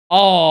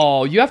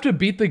Oh, you have to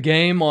beat the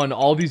game on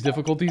all these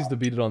difficulties to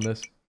beat it on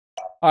this.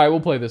 Alright, we'll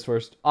play this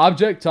first.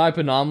 Object type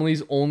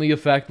anomalies only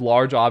affect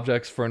large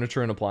objects,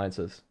 furniture, and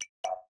appliances.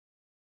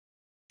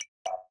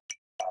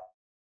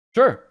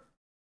 Sure.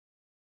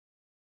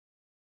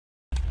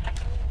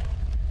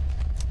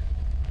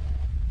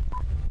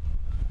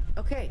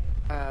 Okay,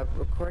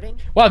 recording.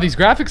 Wow, these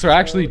graphics are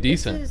actually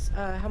decent. This is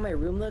how my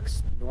room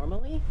looks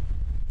normally,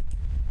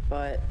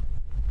 but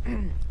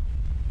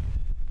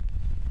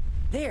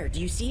there.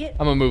 Do you see it?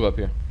 I'm gonna move up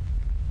here.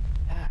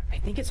 I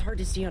think it's hard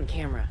to see on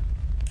camera,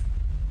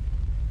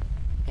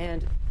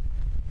 and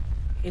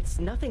it's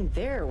nothing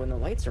there when the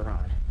lights are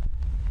on.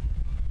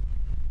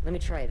 Let me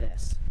try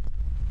this.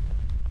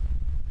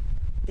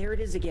 There it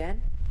is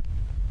again.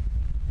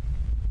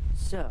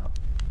 So.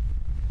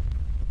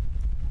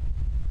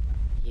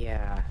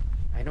 Yeah,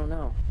 I don't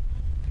know.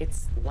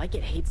 It's like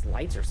it hates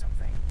lights or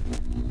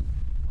something.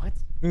 What?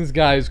 This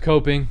guy is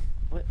coping.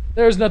 What?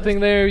 There's nothing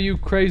there, you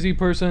crazy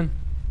person.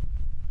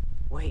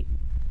 Wait,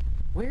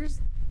 where's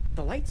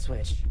the light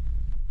switch?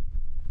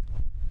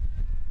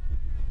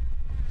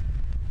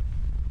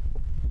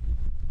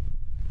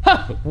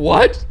 Ha!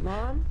 What?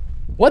 Mom?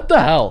 What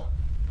the hell?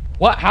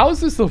 What? How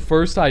is this the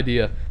first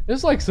idea? This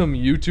is like some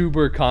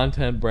YouTuber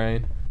content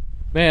brain.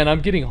 Man,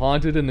 I'm getting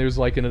haunted and there's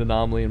like an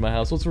anomaly in my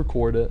house. Let's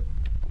record it.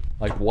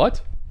 Like,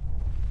 what?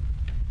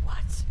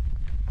 What?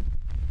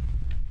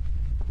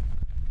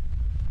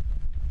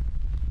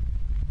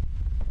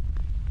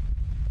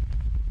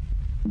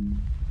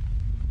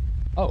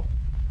 Oh.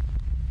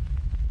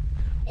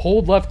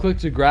 Hold left click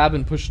to grab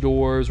and push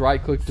doors.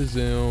 Right click to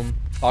zoom.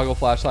 Toggle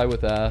flashlight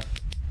with F.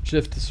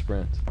 Shift to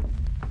sprint.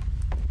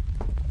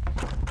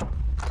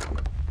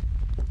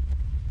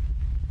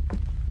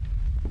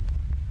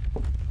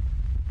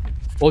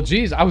 Well,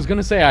 geez, I was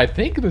gonna say, I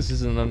think this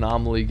is an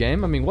Anomaly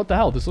game. I mean, what the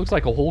hell? This looks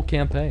like a whole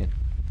campaign.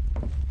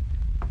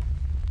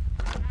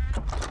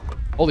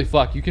 Holy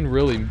fuck, you can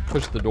really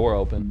push the door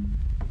open.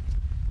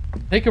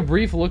 Take a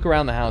brief look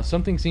around the house.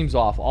 Something seems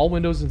off. All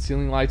windows and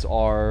ceiling lights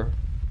are...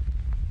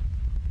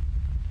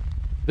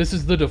 This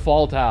is the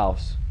default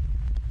house.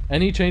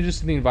 Any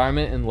changes to the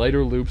environment in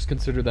later loops,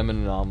 consider them an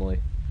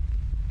anomaly.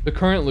 The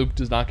current loop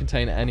does not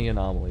contain any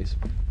anomalies.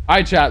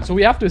 Alright, chat, so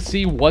we have to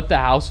see what the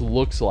house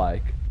looks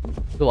like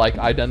to, like,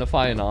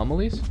 identify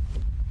anomalies.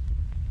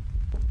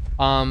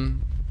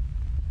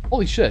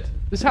 Holy shit.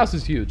 This house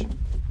is huge.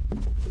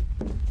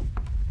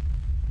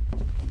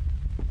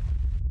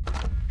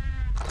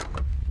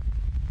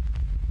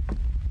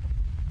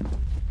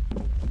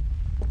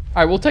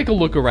 Alright, we'll take a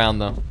look around,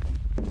 though.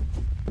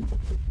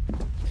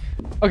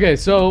 Okay,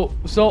 so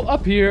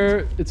up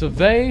here, it's a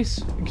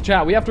vase.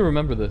 Chat, we have to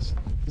remember this.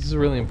 This is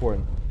really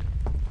important.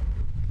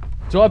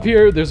 So up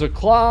here, there's a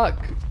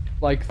clock,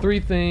 like 3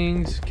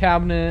 things,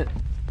 cabinet,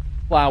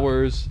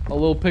 flowers, a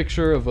little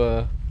picture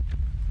of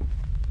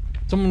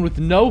someone with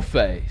no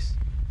face.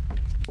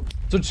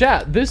 So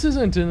chat, this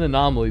isn't an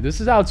anomaly. This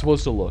is how it's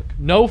supposed to look.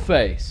 No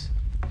face.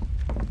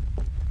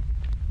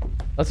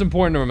 That's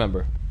important to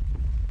remember.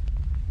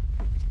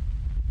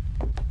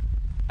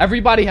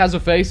 Everybody has a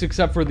face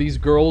except for these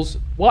girls.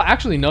 Well,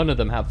 actually, none of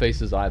them have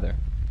faces either.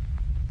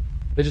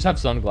 They just have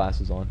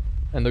sunglasses on.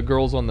 And the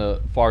girls on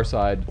the far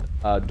side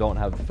don't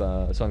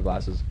have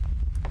sunglasses.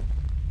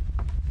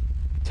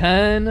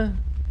 10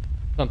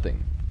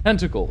 something.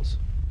 Tentacles.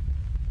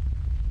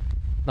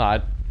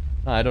 No,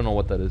 I don't know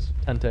what that is.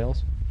 10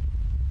 tails.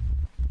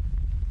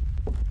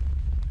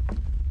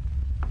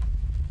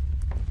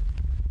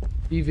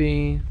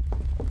 TV.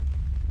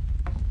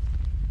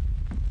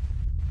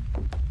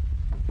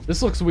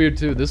 This looks weird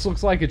too. This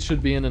looks like it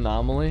should be an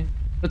anomaly.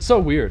 That's so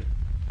weird.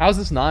 How is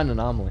this not an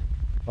anomaly?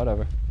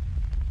 Whatever.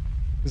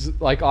 This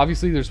is, like,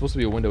 obviously there's supposed to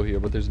be a window here,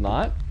 but there's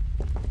not.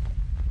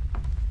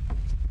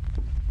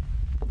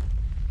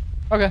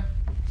 Okay.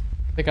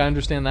 I think I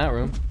understand that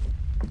room.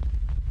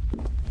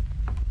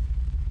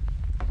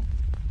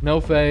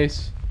 No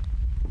face.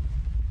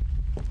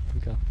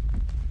 Okay.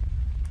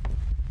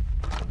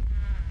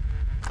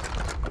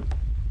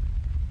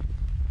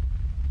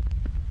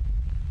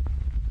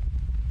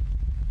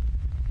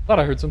 Thought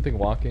I heard something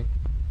walking.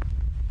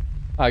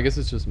 Oh, I guess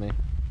it's just me.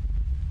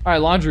 Alright,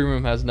 laundry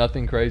room has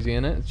nothing crazy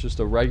in it. It's just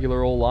a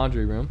regular old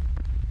laundry room.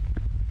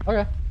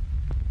 Okay.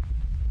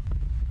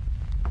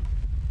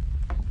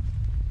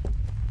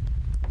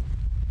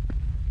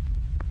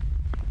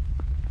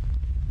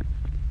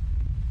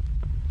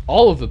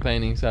 All of the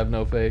paintings have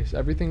no face.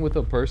 Everything with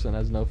a person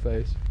has no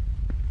face.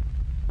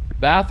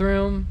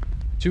 Bathroom,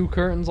 2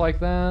 curtains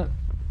like that.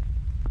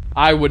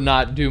 I would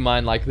not do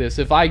mine like this.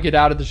 If I get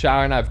out of the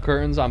shower and I have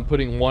curtains, I'm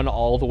putting one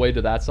all the way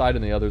to that side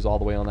and the other's all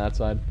the way on that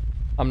side.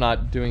 I'm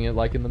not doing it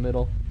like in the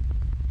middle.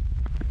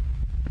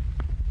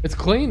 It's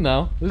clean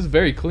though. This is a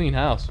very clean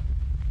house.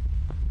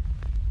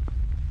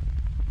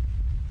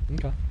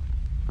 Okay.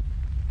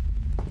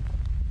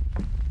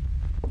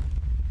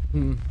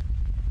 A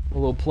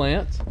little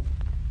plant.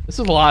 This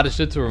is a lot of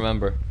shit to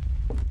remember.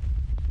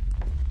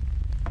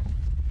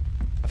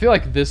 I feel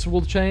like this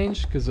will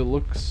change because it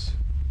looks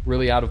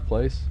really out of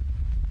place.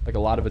 Like a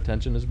lot of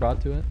attention is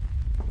brought to it.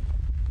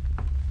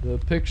 The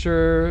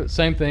picture,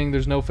 same thing.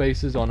 There's no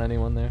faces on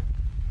anyone there.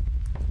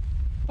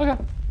 Okay.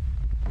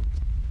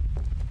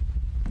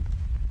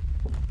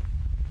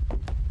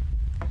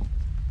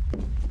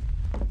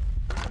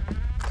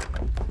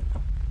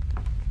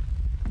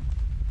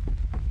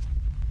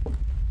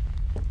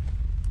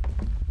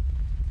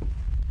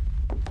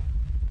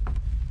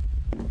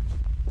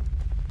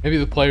 Maybe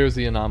the player's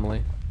the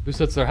anomaly. Who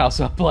sets their house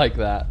up like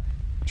that?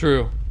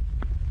 True.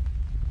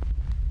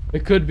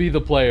 It could be the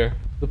player.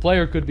 The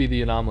player could be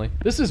the anomaly.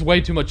 This is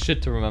way too much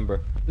shit to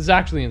remember. This is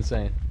actually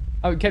insane.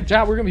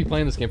 Chat, we're gonna be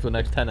playing this game for the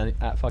next 10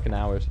 fucking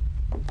hours.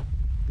 I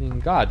mean,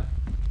 God.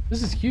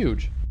 This is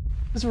huge.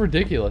 This is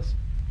ridiculous.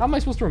 How am I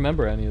supposed to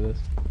remember any of this?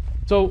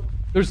 So,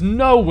 there's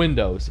no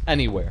windows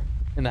anywhere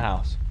in the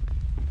house.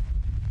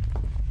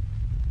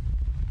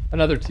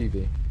 Another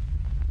TV.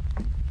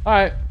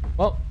 Alright.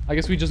 Well, I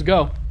guess we just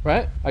go,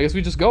 right? I guess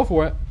we just go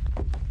for it.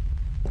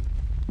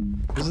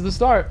 This is the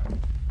start.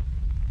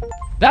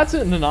 That's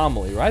an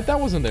anomaly, right? That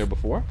wasn't there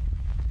before.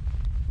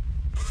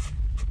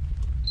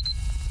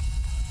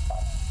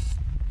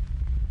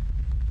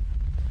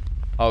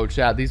 Oh,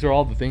 chat, these are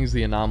all the things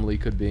the anomaly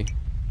could be.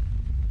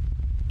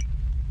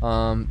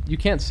 You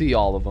can't see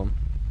all of them.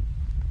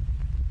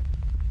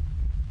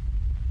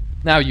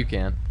 Now you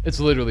can. It's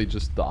literally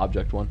just the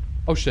object one.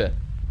 Oh, shit.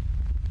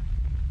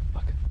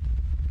 Fuck.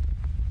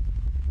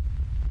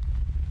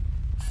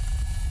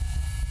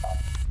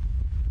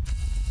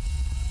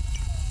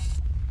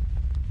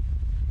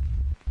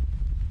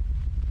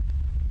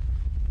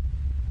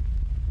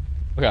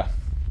 Okay.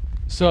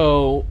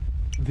 So,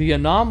 the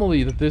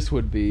anomaly that this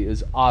would be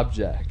is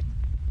object.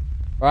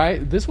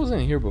 Right? This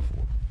wasn't here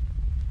before.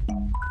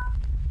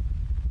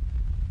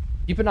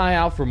 Keep an eye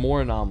out for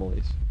more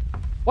anomalies.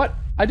 What?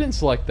 I didn't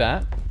select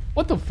that.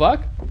 What the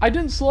fuck? I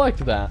didn't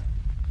select that.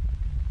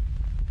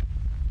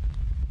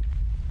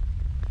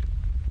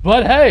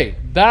 But hey,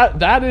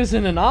 that is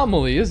an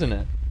anomaly, isn't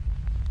it?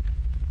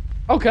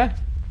 Okay.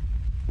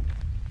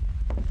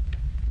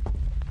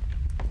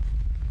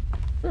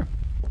 Sure.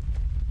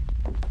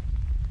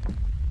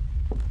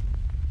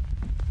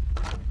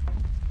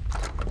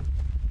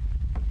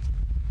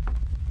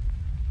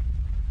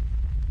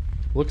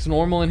 Looks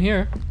normal in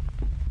here.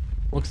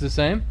 Looks the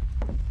same.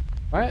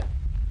 Alright.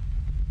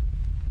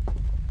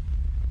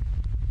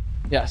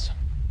 Yes.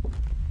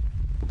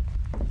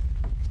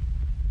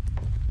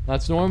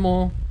 That's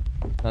normal.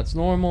 That's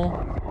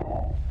normal.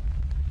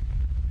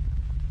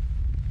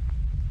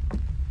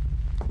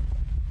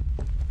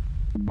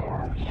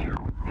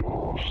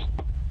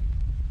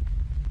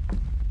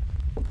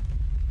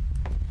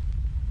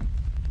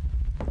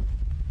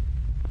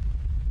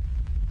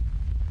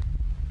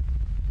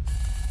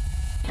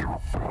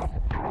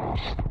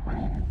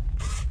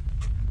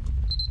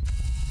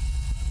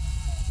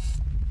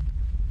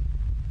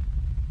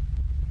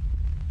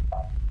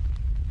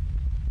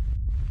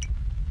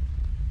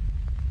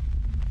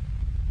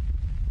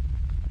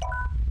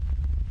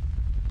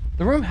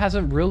 The room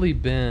hasn't really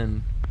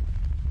been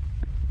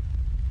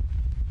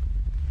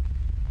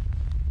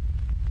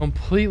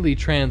completely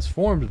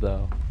transformed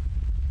though.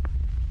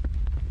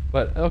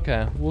 But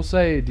okay, we'll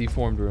say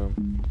deformed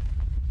room.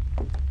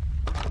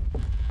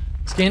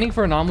 Scanning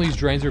for anomalies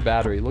drains your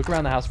battery. Look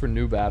around the house for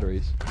new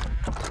batteries.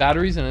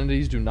 Batteries and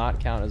entities do not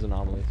count as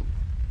anomalies.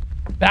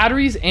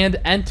 Batteries and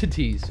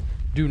entities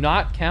do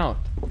not count.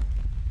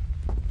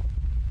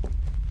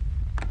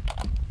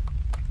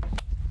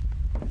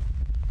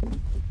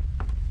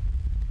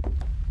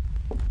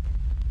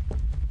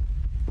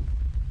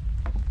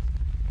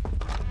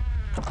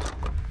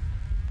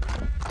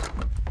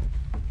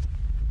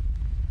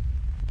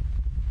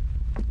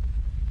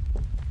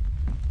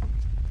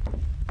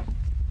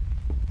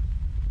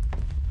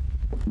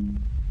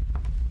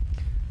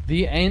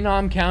 The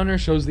anom counter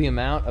shows the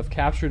amount of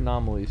captured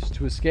anomalies.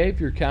 To escape,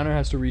 your counter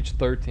has to reach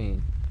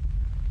 13.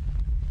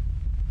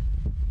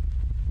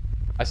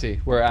 I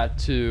see. We're at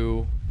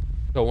 2.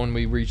 So when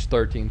we reach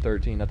 13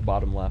 at the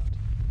bottom left.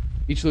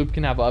 Each loop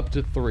can have up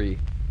to 3.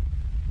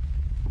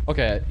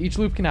 Okay, each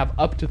loop can have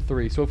up to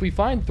 3. So if we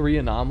find 3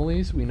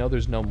 anomalies, we know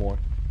there's no more.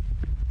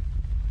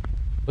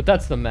 But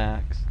that's the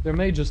max. There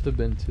may just have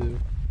been 2.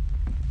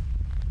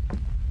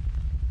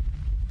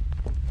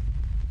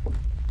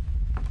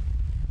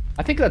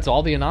 I think that's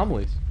all the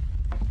anomalies.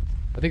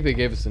 I think they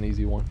gave us an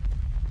easy one.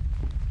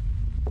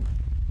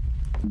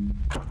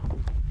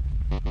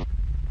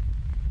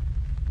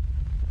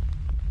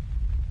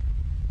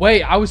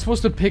 Wait, I was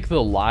supposed to pick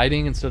the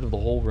lighting instead of the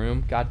whole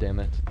room? God damn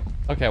it.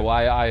 Okay, well,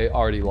 I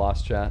already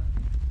lost chat.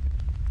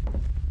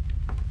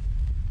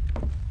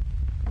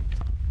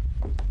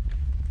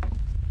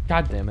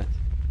 God damn it.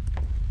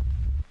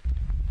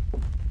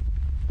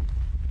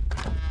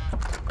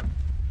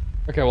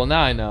 Okay, well,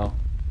 now I know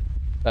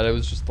that it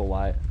was just the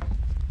light.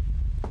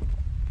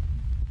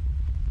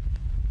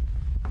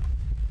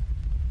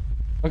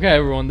 Okay,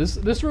 everyone,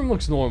 this room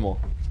looks normal.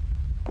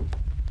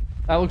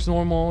 That looks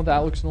normal, that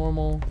looks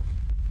normal.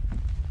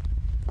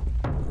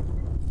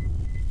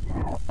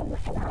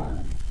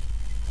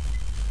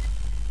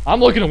 I'm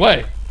looking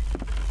away.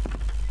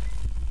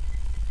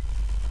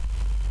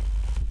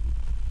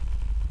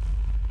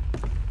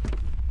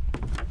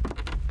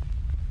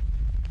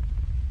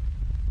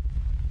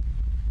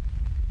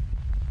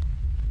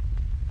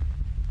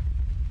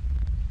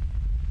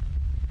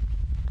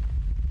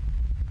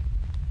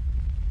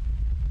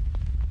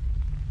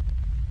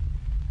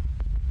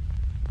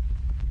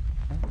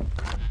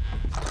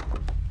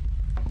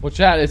 Well,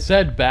 chat, it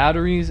said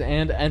batteries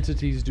and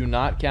entities do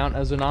not count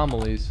as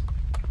anomalies.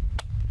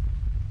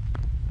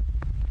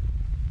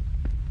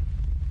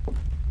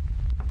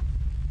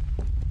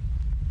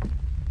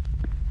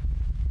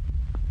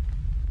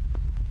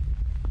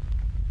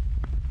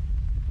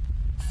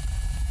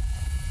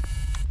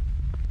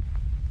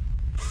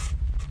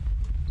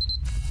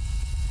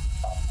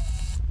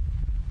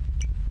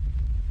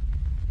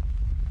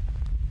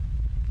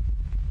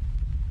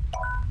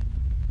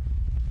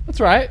 That's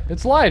right,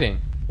 it's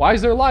lighting. Why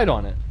is there light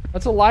on it?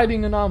 That's a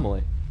lighting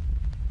anomaly.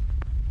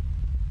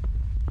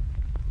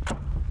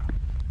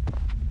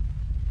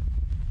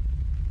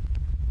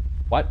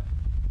 What?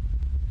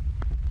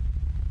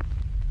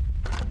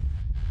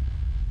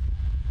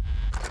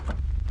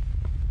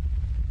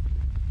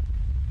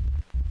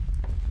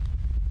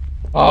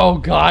 Oh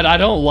god, I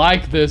don't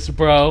like this,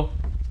 bro.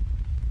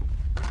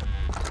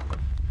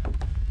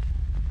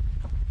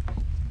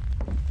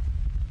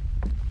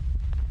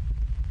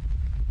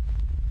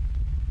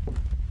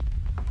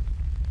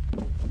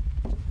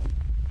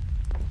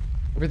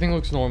 Everything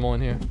looks normal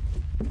in here.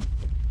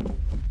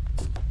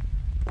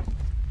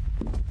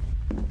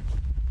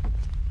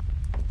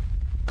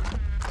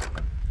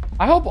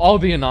 I hope all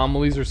the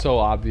anomalies are so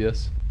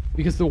obvious.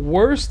 Because the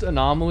worst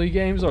anomaly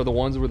games are the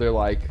ones where they're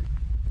like...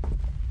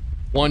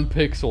 one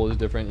pixel is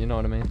different, you know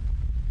what I mean?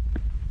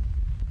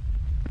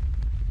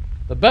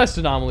 The best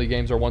anomaly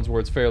games are ones where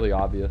it's fairly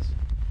obvious.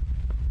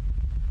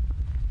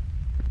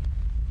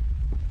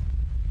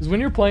 Because when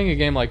you're playing a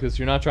game like this,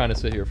 you're not trying to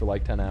sit here for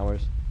like 10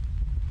 hours.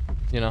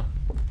 You know?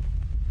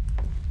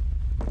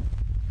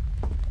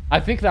 I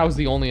think that was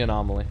the only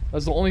anomaly.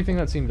 That's the only thing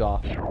that seemed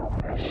off.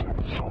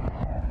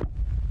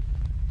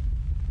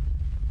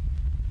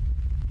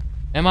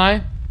 Am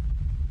I?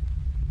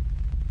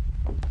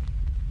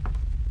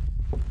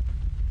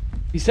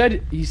 He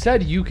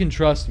said you can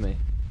trust me.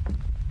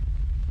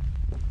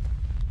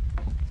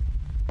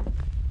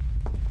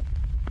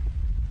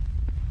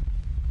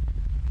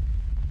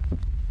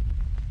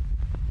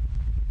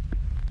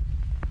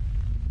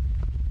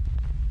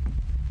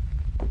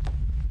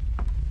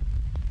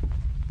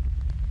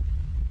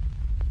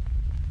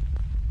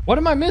 What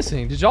am I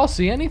missing? Did y'all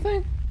see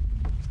anything?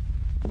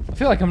 I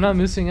feel like I'm not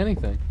missing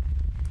anything.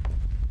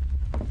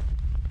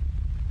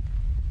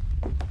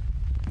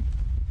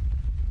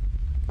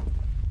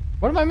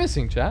 What am I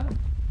missing, chat?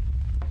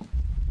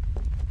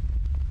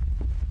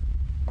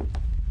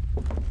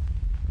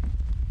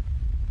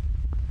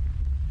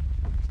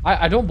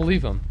 I don't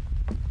believe him.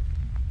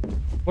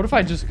 What if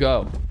I just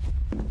go?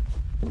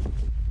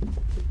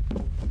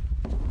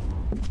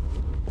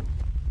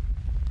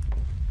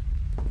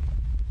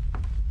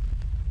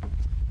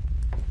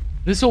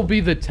 This will be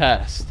the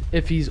test.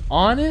 If he's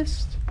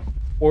honest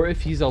or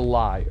if he's a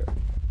liar.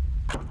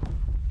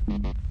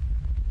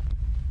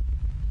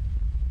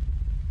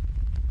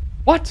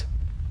 What?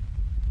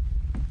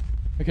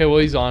 Okay, well,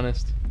 he's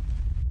honest.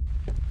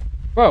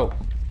 Bro.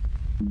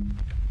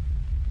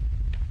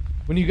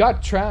 When you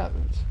got trapped.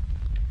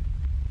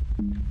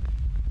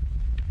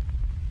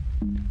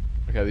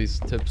 Okay, these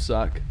tips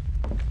suck.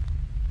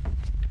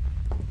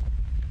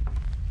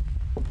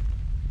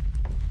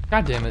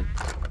 God damn it.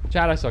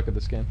 Chat, I suck at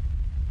this game.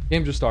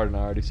 Game just started and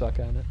I already suck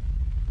at it.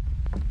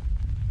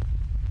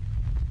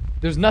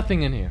 There's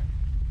nothing in here.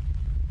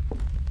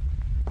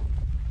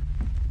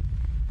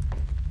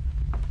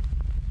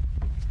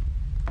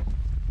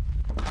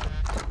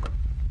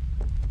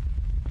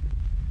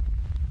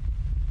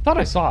 Thought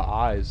I saw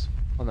eyes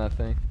on that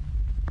thing.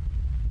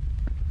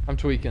 I'm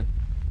tweaking.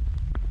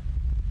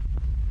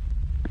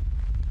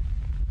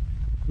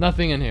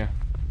 Nothing in here.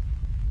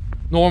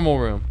 Normal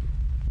room.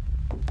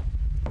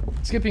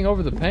 Skipping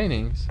over the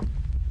paintings.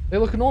 They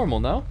look normal,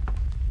 no?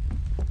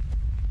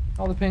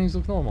 All the paintings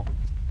look normal.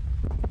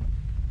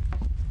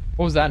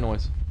 What was that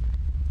noise?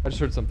 I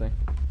just heard something.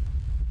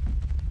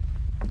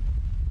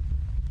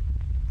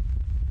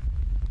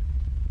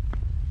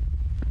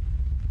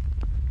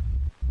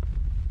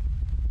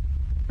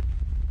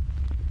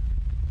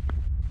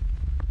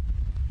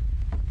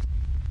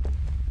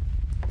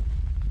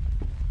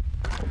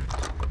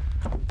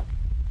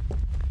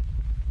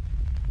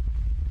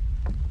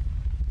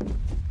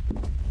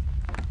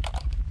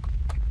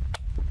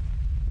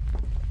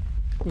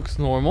 Looks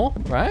normal,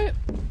 right?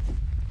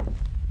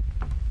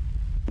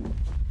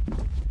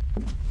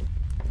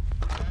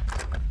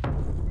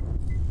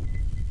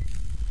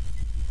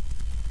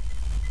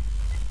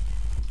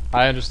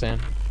 I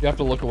understand. You have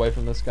to look away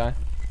from this guy.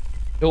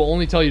 He'll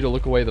only tell you to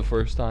look away the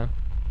first time.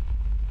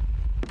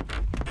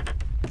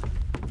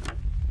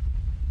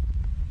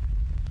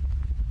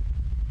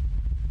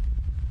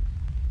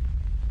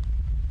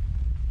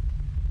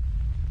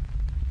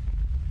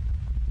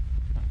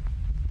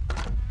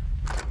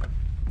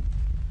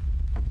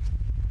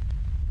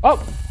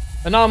 Oh!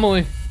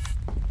 Anomaly.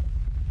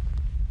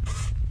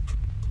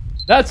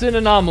 That's an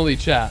anomaly,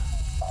 chat.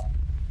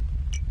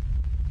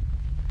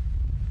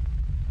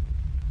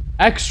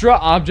 Extra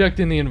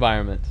object in the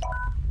environment.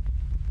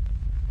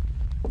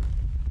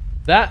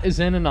 That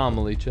is an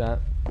anomaly, chat.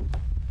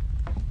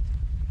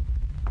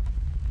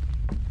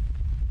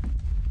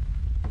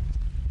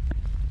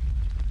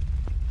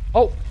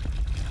 Oh!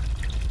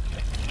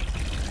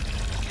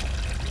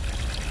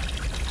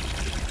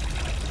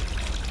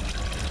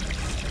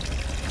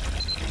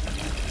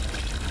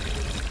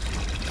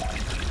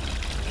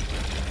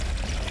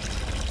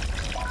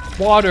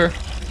 Water.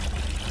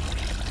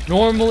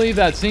 Normally,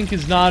 that sink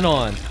is not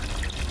on.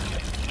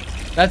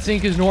 That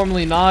sink is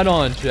normally not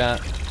on,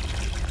 chat.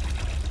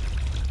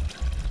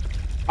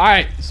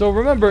 Alright, so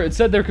remember, it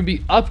said there can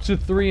be up to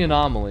 3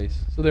 anomalies.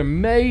 So there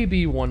may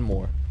be one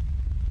more.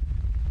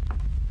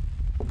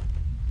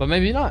 But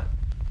maybe not.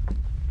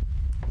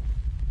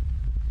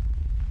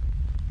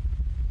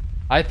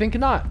 I think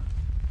not.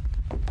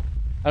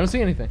 I don't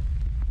see anything.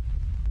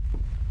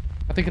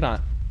 I think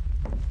not.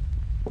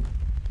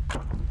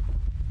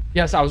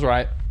 Yes, I was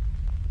right.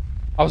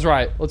 I was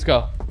right. Let's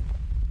go.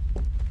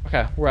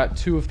 Okay, we're at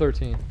 2 of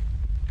 13.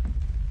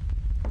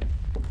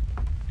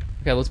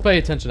 Okay, let's pay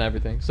attention to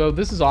everything. So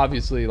this is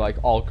obviously like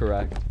all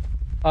correct.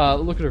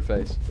 Look at her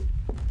face.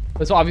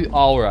 That's obvious.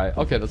 All right.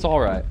 Okay, that's all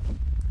right.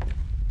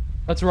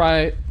 That's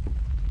right.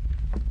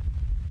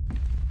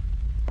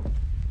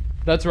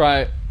 That's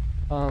right.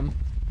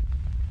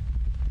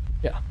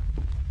 Yeah.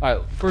 All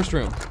right. First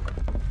room.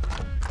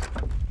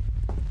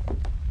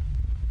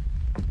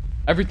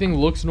 Everything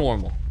looks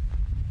normal.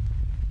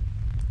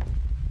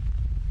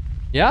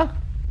 Yeah?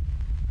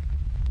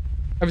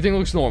 Everything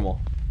looks normal.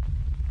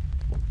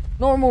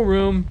 Normal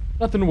room.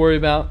 Nothing to worry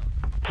about.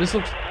 This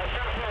looks...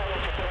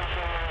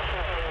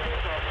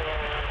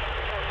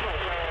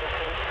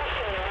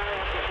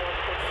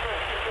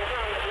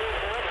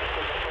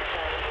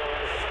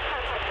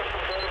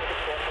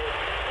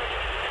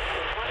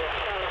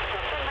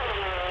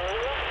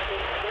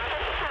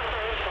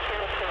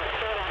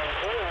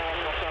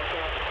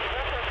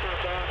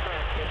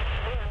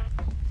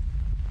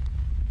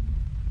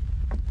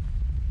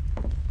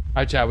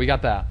 Alright, chat, we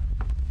got that.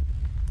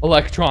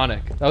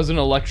 Electronic. That was an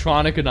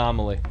electronic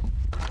anomaly.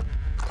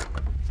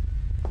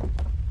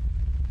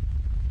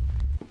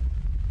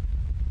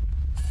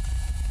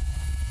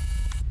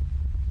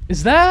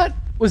 Was that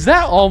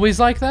always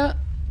like that?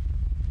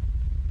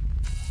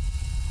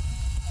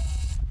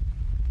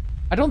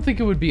 I don't think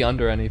it would be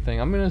under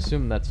anything. I'm gonna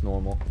assume that's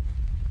normal.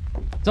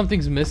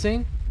 Something's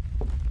missing?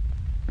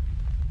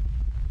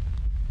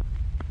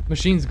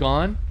 Machine's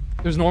gone?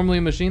 There's normally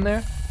a machine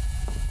there?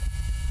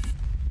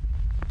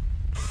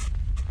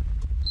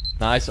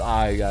 Nice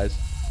eye, guys.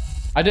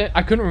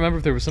 I couldn't remember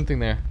if there was something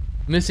there.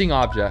 Missing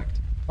object.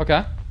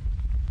 Okay.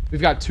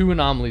 We've got 2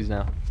 anomalies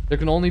now. There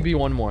can only be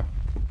one more.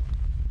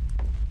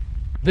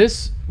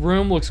 This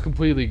room looks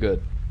completely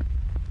good.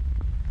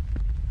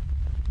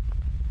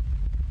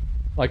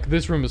 Like,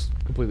 this room is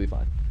completely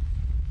fine.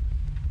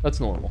 That's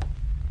normal.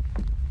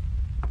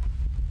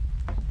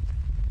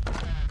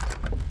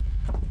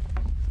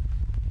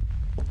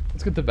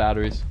 Let's get the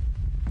batteries.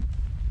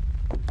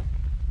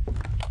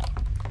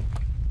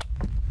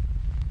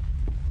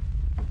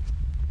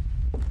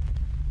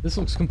 This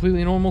looks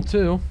completely normal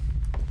too.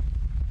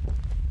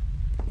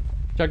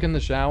 Check in the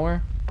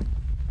shower.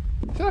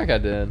 I feel like I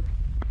did.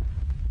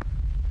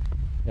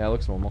 Yeah, it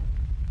looks normal.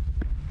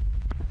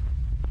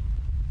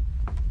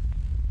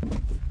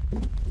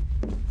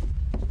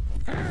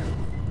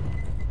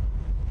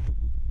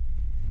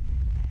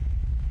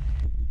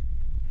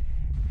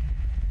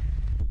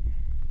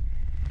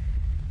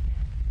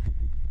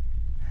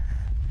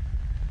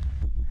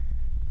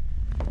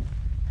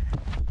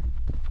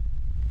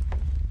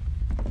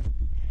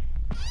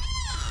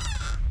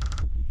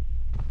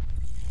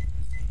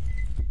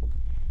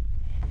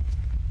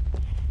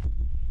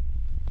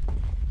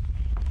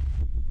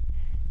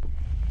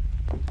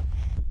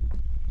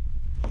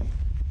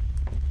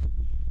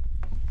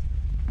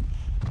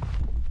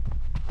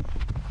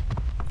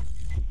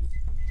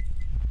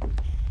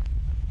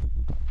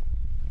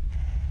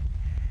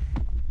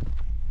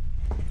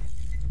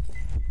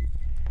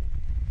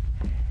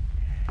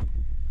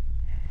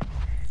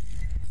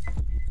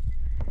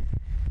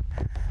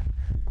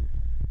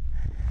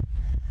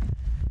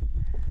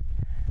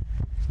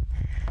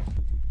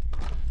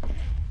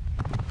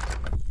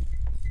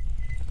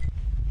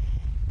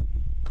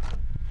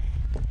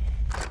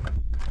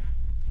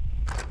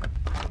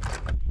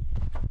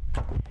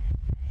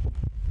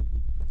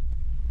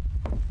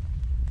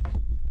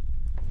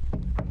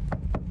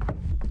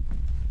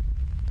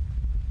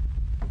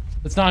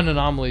 It's not an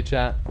anomaly,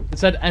 chat. It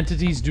said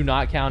entities do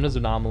not count as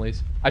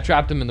anomalies. I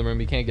trapped him in the room.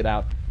 He can't get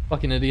out.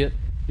 Fucking idiot.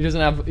 He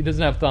doesn't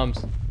have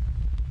thumbs.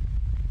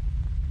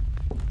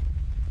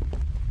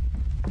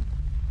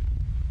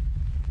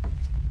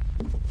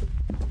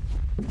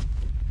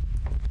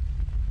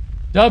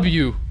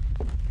 W.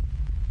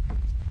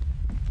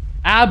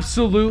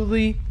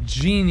 Absolutely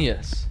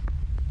genius.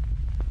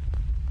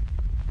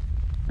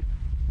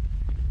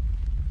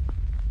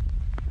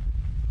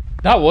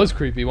 That was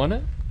creepy,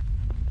 wasn't it?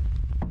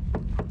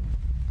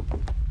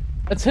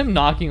 That's him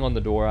knocking on the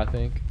door, I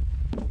think.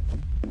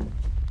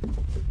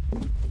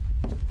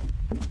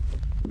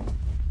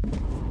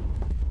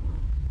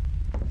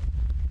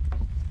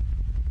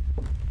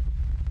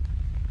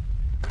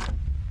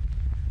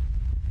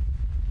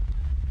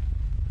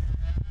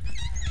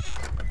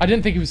 I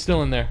didn't think he was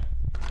still in there.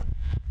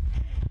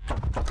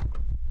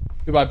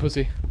 Goodbye,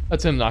 pussy.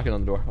 That's him knocking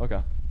on the door.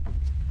 Okay.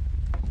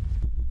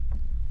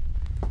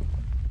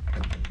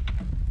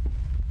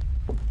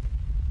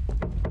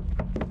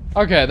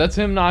 Okay, that's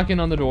him knocking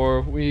on the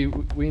door. We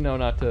know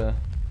not to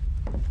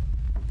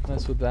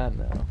mess with that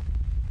now.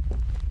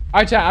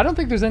 Alright, chat. I don't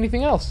think there's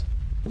anything else.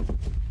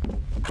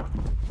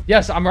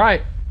 Yes, I'm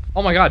right.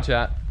 Oh my god,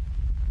 chat.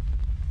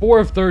 4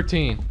 of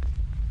 13.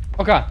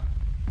 Okay.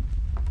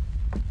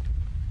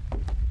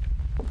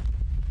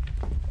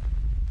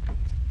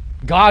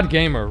 God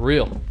Gamer,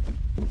 real.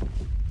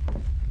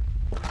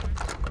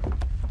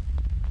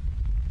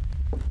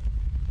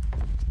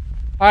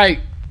 Alright.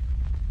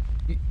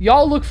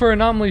 Y'all look for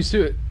anomalies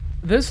too.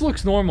 This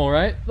looks normal,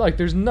 right? Like,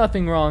 there's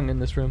nothing wrong in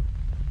this room.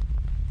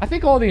 I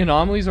think all the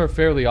anomalies are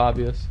fairly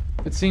obvious.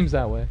 It seems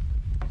that way.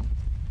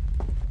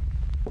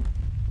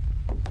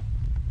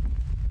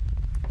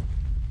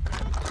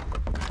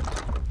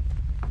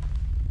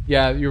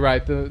 Yeah, you're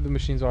right. The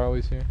machines are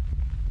always here.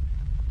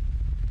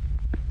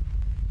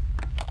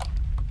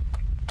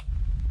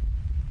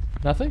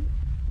 Nothing?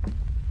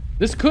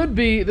 This could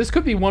be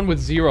one with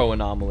 0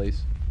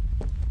 anomalies.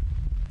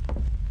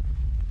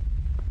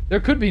 There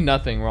could be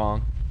nothing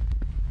wrong.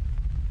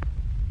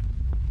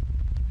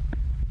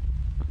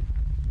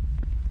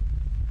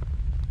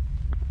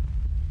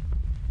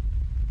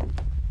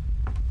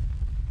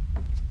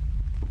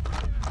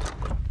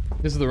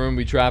 This is the room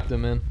we trapped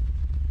him in.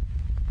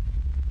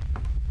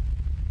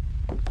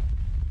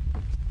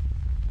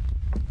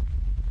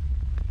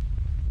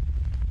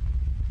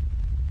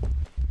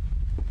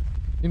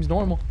 Seems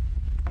normal.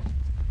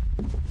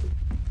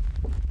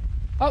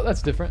 Oh,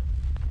 that's different.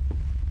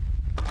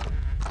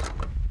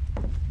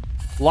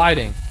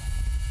 Lighting.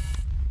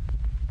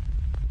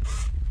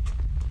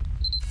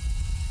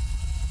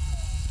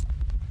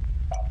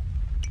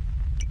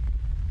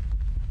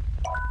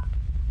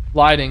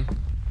 Lighting.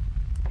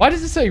 Why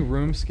does it say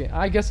room scan?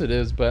 I guess it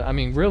is, but I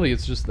mean, really,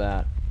 it's just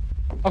that.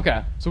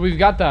 Okay, so we've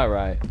got that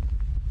right.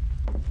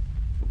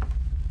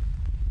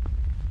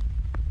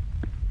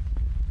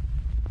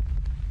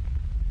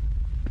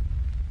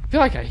 I feel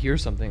like I hear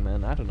something,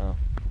 man. I don't know.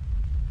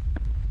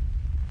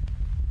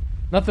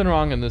 Nothing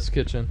wrong in this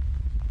kitchen.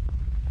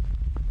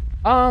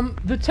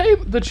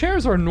 The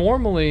chairs are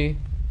normally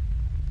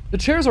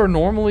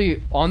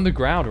on the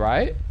ground,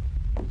 right?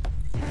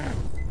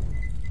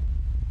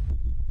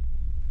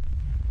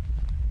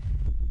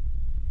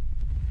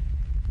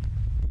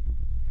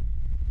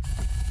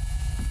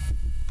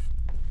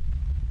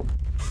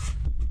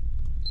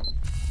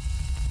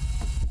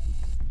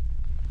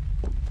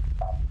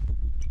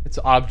 It's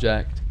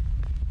object.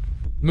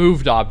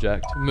 Moved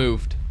object.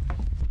 Moved.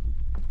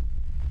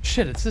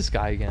 Shit, it's this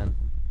guy again.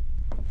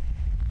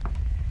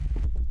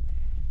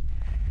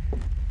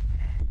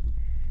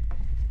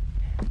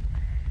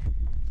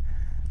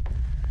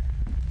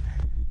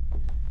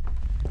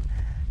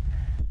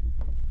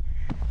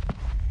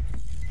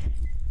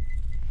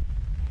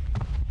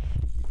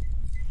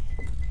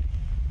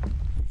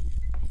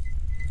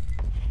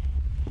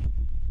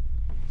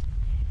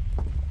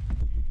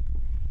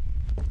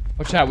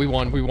 Oh, chat, we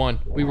won. We won.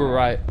 We were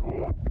right.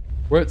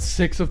 We're at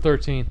 6 of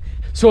 13.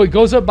 So it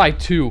goes up by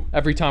 2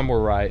 every time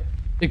we're right.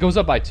 It goes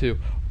up by 2.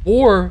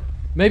 Or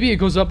maybe it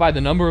goes up by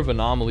the number of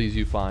anomalies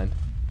you find.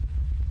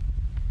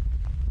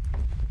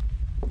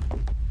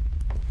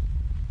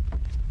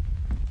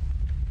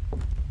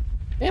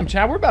 Damn,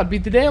 chat, we're about to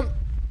beat the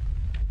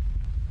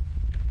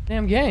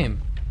damn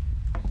game.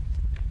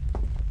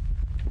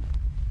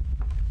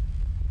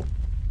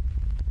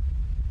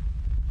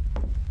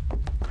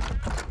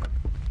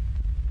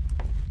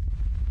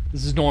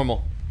 This is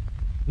normal.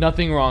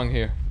 Nothing wrong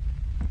here.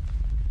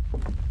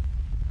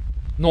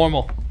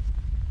 Normal.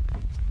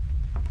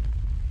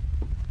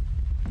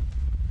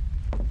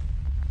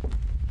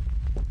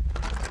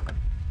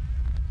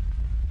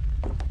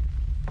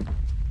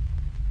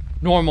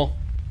 Normal.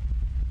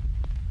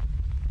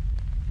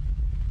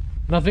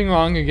 Nothing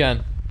wrong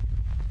again.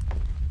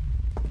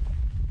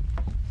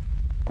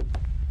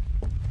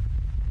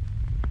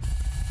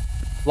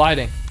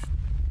 Lighting.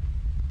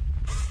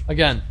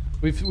 Again,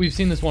 we've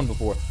seen this one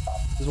before.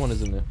 This one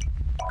isn't new.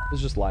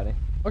 It's just lighting.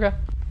 Okay.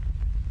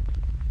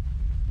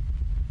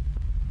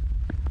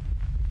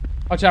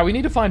 Oh, chat, we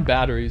need to find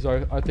batteries.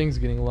 Are things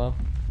getting low?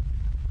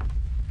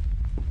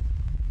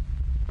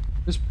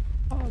 There's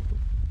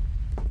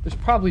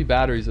probably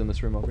batteries in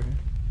this room over here.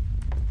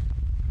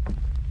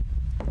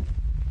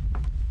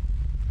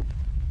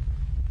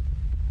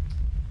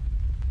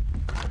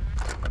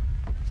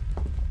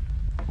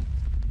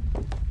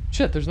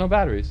 Shit, there's no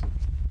batteries.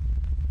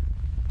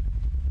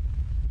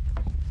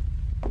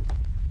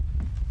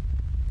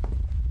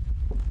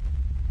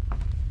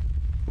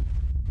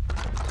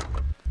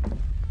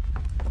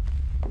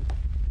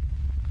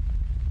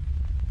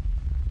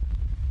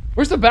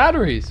 Where's the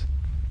batteries?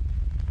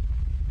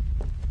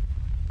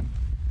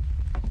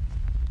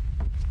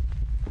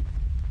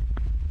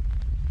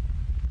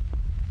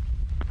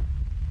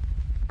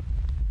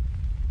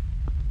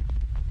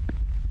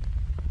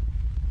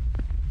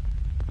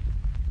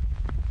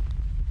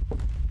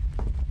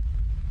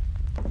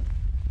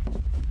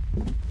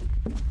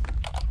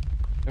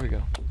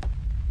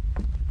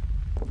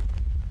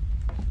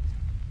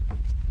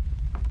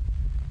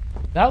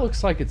 That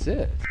looks like it's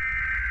it.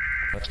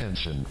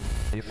 Attention.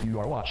 If you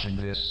are watching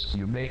this,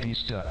 you may be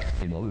stuck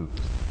in a loop.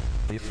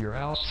 If your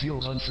house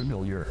feels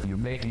unfamiliar, you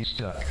may be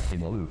stuck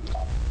in a loop.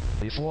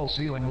 If all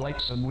ceiling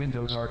lights and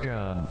windows are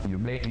gone, you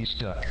may be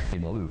stuck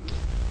in a loop.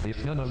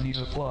 If none of these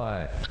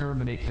apply,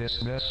 terminate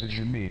this message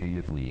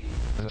immediately.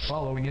 The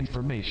following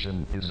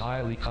information is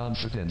highly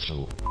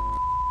confidential.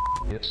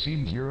 It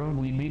seems your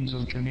only means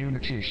of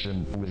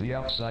communication with the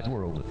outside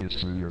world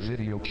is through your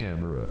video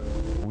camera.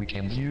 We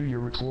can view your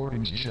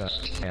recordings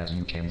just as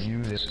you can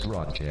view this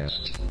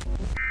broadcast.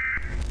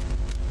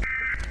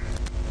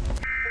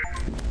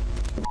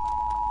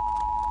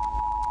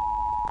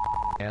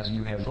 As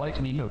you have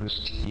likely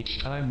noticed,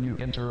 each time you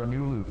enter a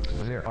new loop,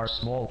 there are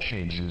small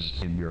changes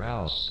in your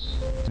house.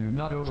 Do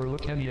not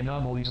overlook any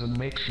anomalies and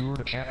make sure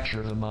to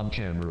capture them on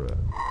camera.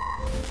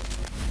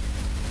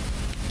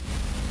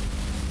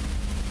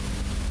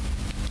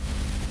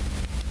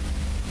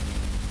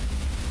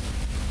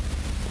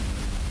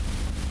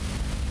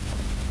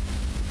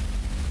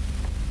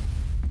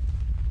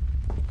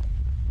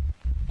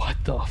 What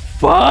the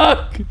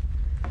fuck?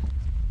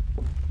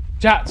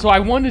 Chat, so I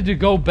wanted to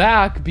go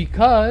back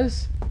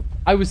because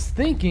I was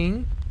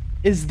thinking,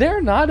 is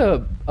there not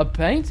a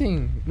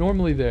painting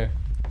normally there?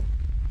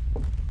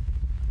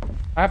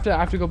 I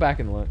have to go back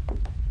and look.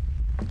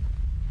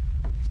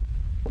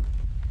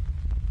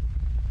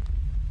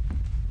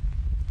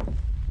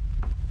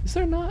 Is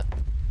there not?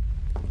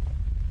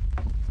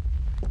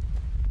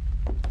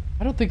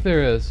 I don't think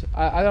there is.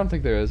 I don't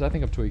think there is. I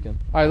think I'm tweaking.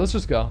 Alright, let's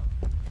just go.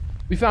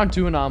 We found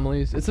 2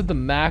 anomalies. It said the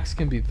max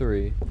can be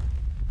 3.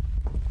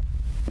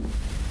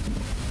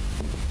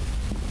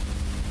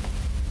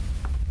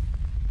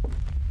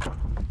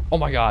 Oh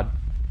my god.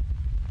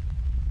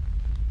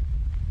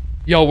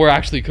 Yo, we're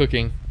actually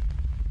cooking.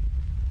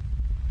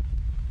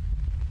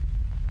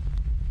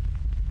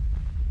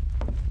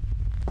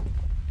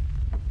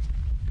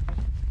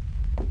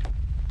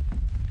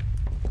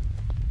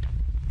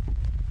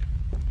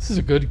 This is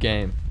a good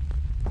game.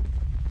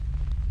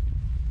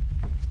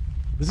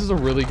 This is a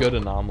really good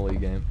Anomaly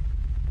game.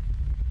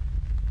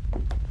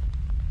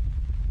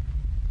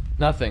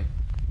 Nothing.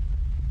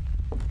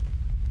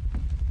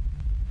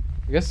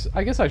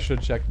 I guess I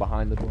should check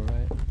behind the door,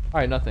 right?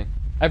 Alright, nothing.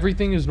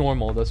 Everything is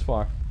normal thus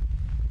far.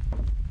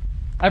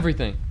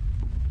 Everything.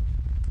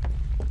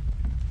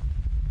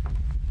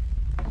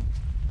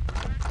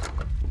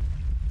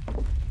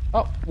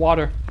 Oh,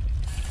 water.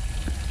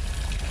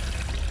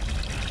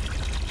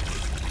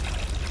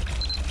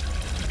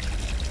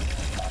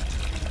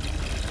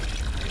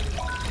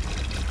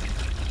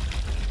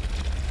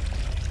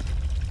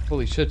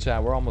 Holy shit,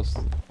 chat, we're almost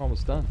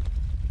done.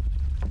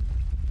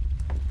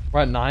 We're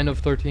at 9 of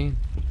 13.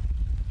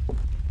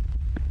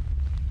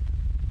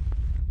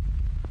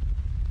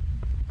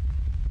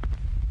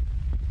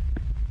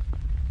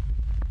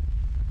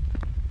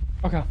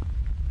 Okay.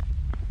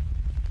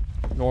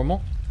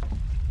 Normal.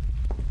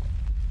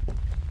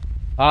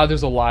 Ah,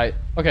 there's a light.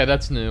 Okay,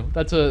 that's new.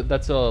 That's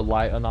a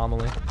light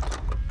anomaly.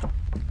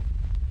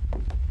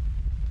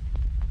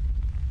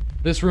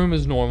 This room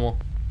is normal.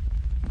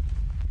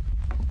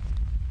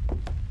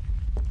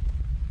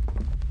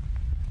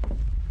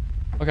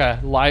 Okay,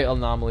 light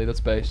anomaly, that's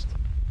based.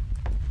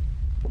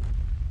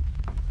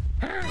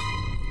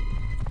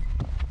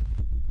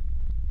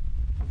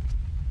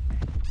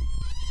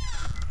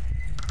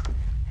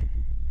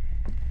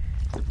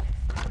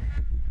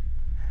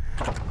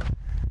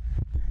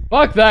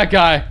 Fuck that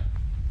guy!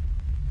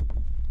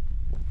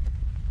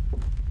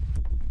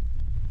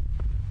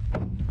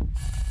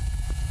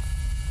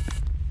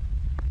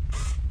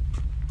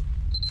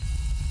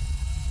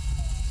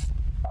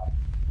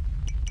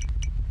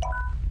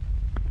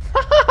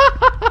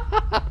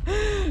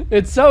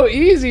 It's so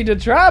easy to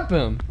trap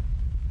him.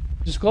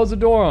 Just close the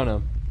door on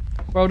him.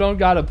 Bro don't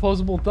got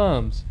opposable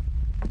thumbs.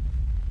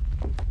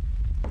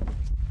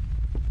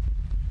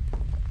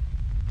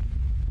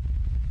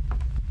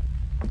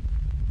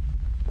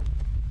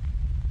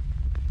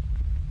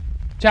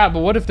 Chat, but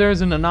what if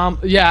there's an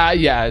anomaly?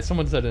 Yeah,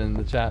 someone said it in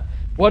the chat.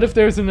 What if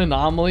there's an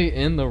anomaly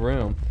in the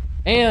room?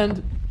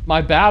 And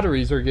my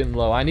batteries are getting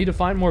low. I need to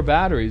find more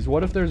batteries.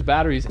 What if there's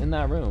batteries in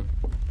that room?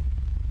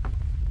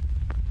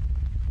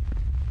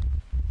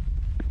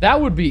 That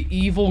would be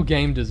evil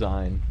game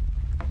design,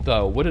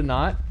 though, would it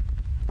not?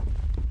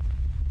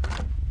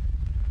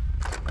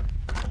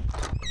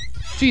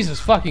 Jesus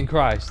fucking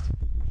Christ.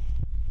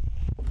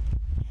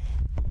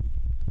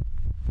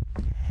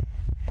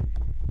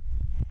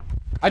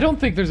 I don't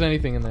think there's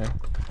anything in there.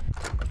 What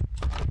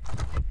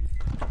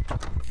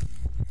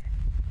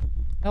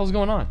the hell's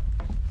going on?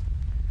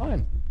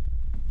 Fine.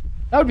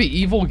 That would be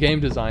evil game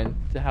design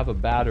to have a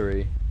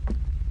battery.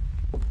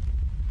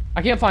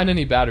 I can't find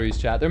any batteries,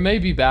 chat. There may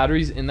be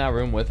batteries in that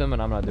room with him,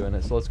 and I'm not doing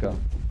it, so let's go.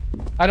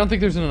 I don't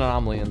think there's an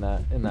anomaly in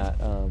that,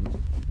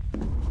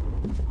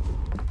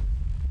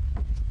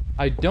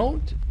 I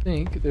don't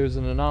think there's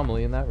an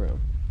anomaly in that room.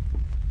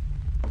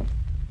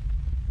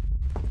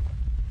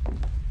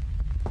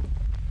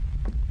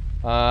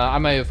 I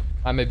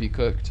may be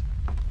cooked.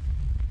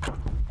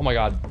 Oh my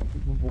god.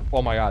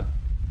 Oh my god.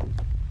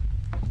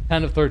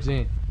 10 of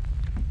 13.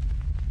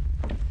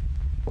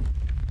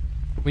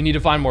 We need to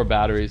find more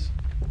batteries.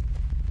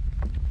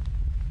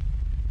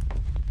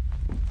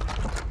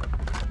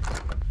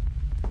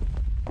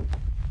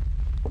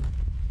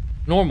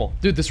 Normal.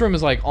 Dude, this room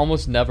has like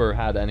almost never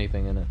had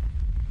anything in it.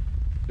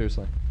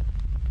 Seriously.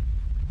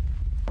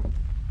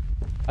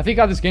 I think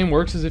how this game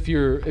works is if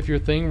your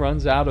thing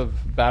runs out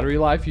of battery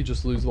life, you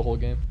just lose the whole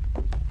game.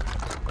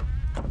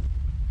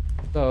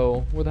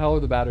 So, where the hell are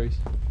the batteries?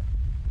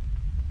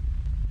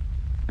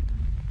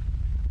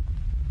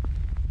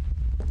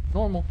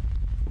 Normal.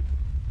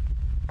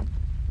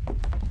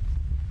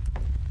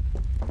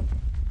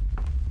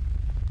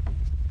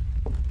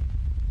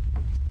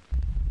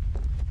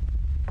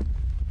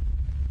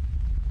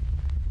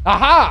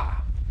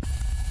 Aha!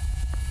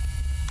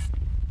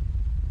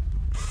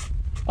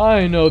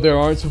 I know there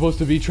aren't supposed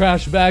to be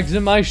trash bags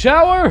in my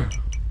shower!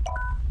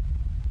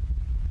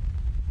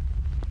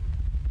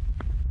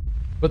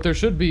 But there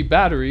should be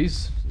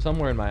batteries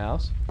somewhere in my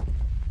house.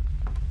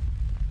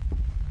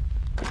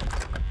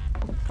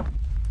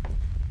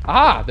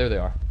 Aha! There they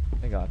are.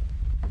 Thank God.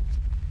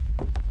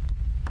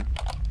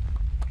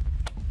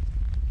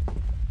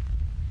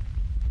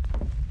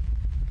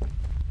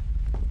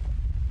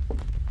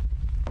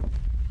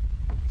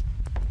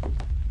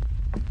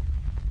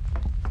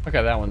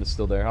 Okay, that one is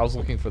still there. I was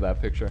looking for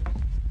that picture.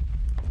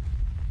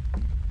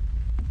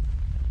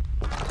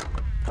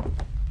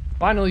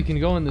 Finally, you can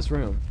go in this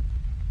room.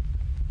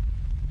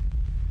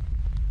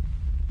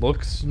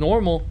 Looks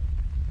normal.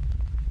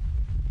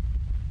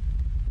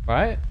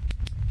 Right?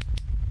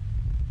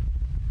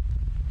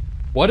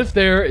 What if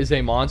there is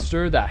a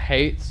monster that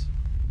hates...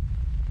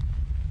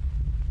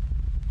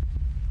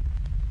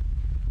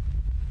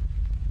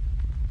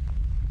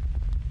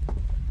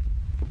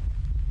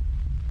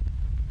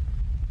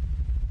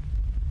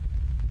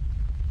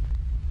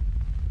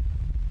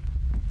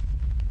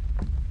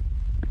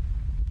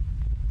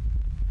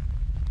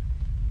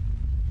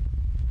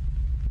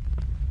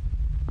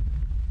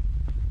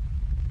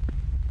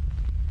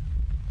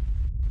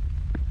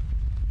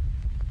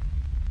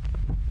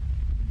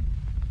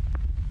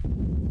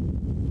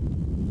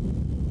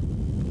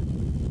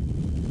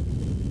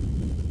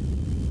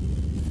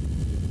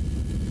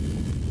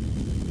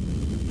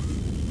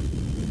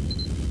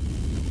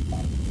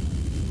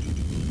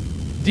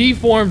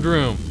 Deformed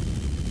room.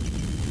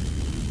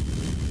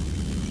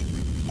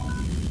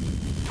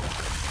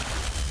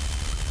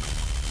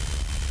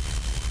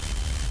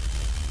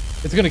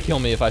 It's gonna kill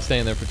me if I stay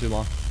in there for too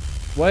long.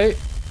 Wait.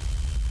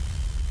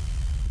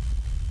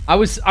 I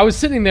was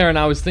sitting there and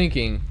I was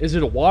thinking, is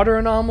it a water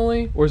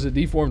anomaly or is it a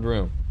deformed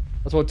room?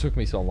 That's what took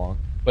me so long.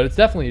 But it's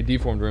definitely a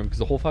deformed room because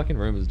the whole fucking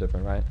room is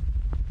different, right?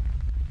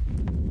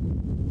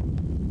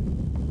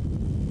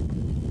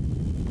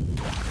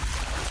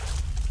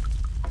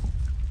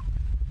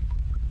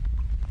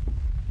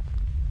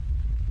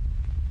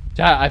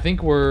 Chat, I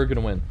think we're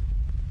gonna win.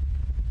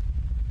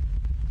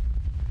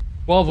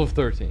 12 of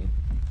 13.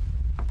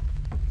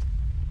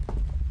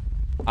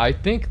 I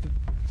think...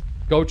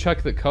 Go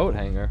check the coat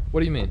hanger.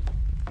 What do you mean?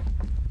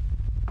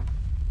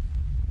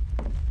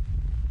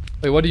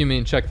 Wait, what do you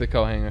mean check the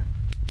coat hanger?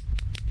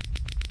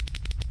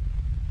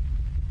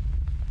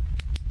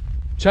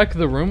 Check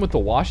the room with the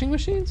washing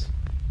machines?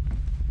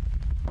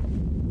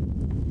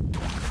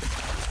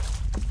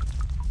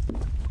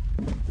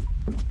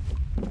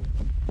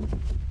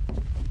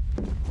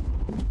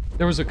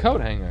 There was a coat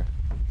hanger.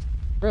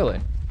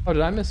 Really? Oh,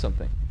 did I miss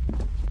something?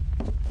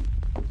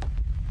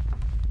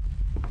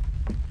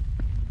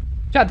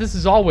 Chat, this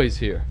is always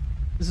here.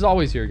 This is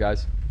always here,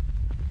 guys.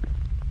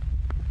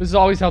 This is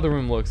always how the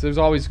room looks. There's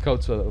always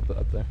coats up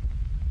there.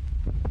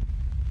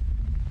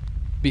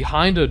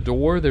 Behind a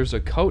door, there's a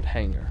coat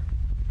hanger.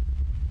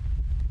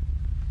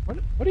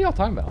 What are y'all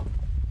talking about?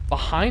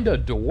 Behind a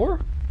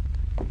door?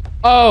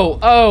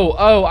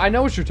 Oh, I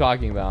know what you're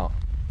talking about.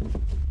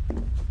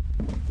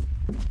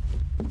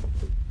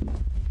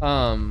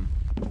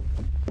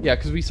 Yeah,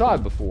 because we saw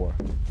it before.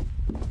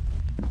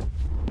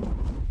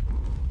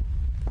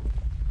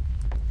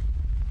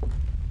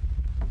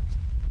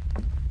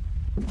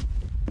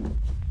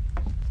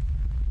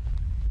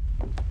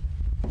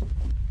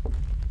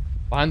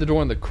 Behind the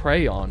door in the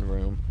crayon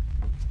room.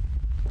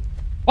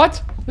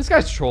 What? This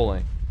guy's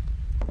trolling.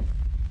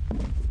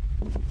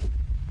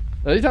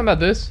 Are you talking about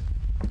this?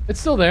 It's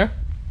still there.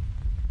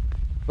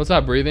 What's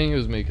not breathing? It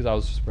was me because I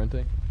was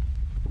sprinting.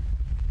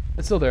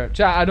 It's still there.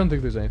 Chat, I don't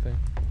think there's anything.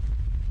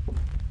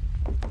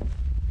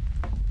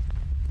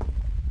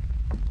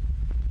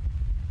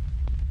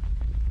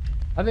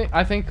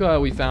 I think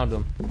we found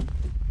him.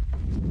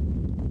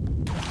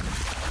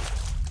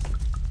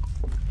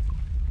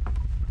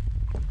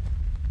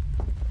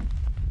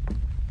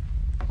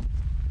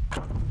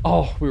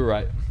 Oh, we were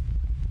right.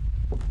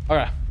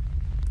 Alright.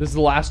 This is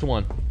the last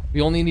one.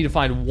 We only need to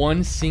find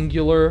one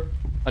singular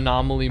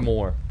anomaly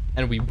more,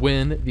 and we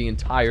win the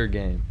entire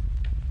game.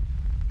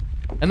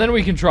 And then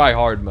we can try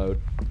hard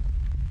mode.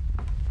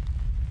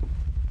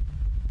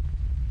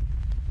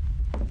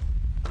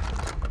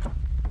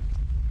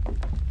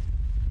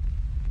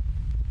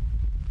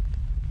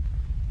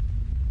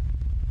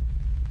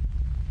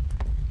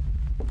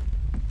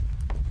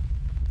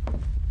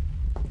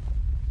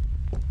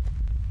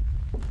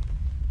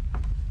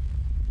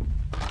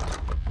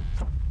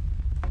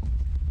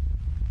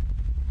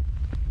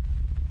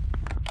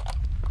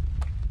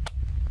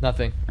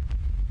 Nothing.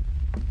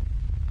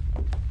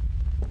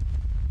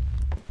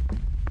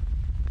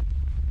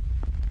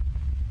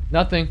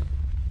 Nothing.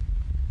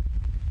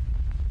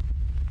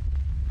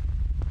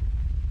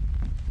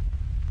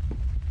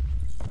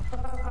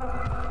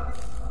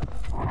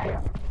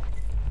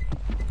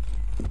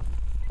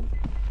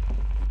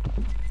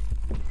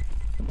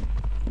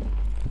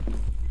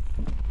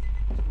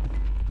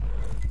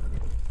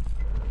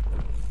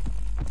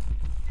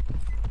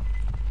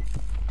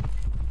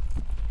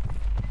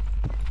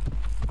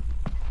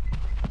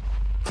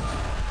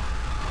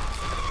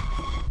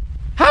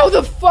 How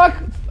the fuck?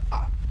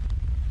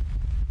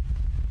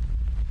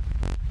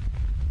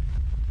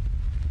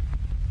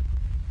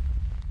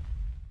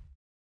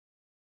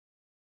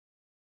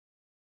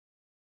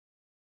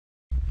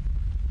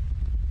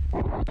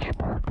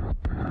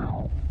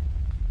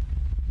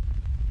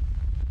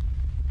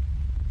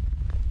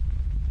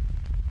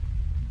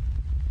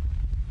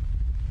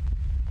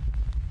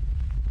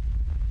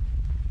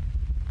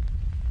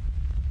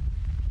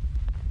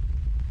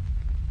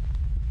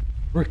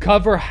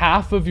 Recover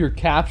half of your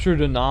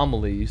captured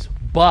anomalies,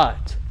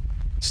 but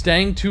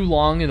staying too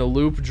long in a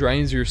loop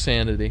drains your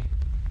sanity.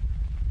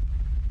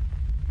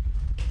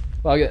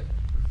 Fuck it.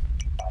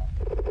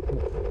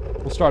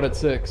 We'll start at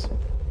 6.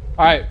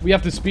 Alright, we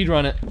have to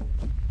speedrun it.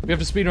 We have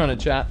to speedrun it,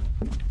 chat.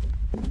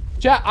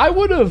 Chat, I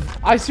would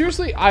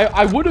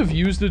have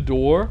used a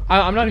door.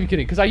 I'm not even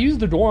kidding, because I used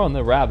the door on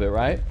the rabbit,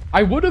 right?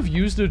 I would have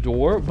used a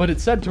door, but it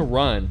said to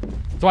run.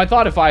 So I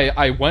thought if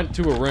I went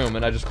to a room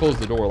and I just closed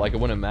the door, like, it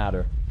wouldn't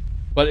matter.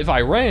 But if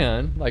I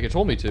ran, like it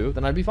told me to,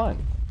 then I'd be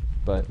fine.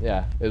 But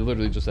yeah, it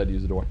literally just said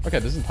use the door. Okay,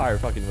 this entire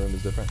fucking room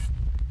is different.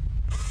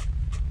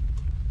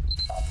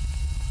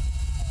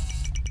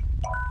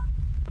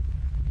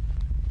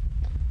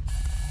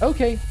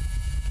 Okay.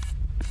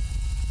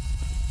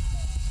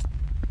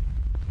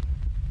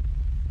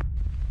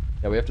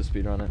 Yeah, we have to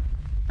speedrun it.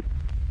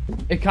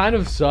 It kind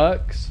of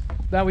sucks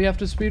that we have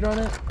to speedrun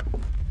it.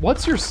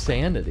 What's your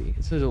sanity?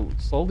 It says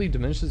it slowly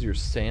diminishes your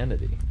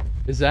sanity.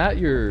 Is that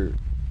your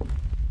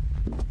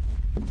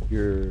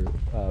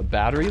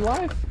battery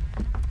life?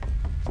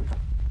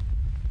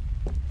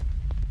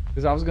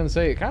 Because I was gonna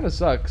say it kind of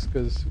sucks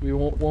because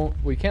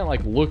we can't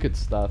like look at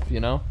stuff, you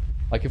know,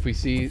 like if we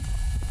see.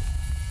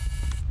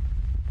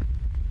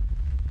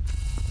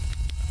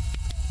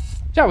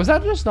 Yeah, was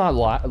that just not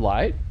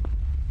light?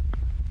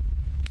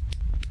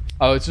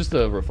 Oh, it's just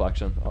a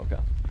reflection. Okay.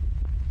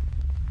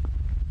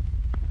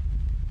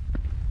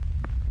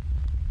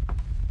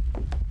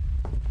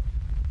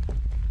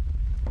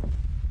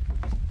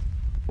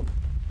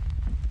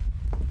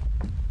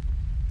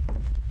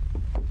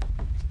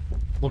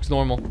 Looks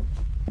normal.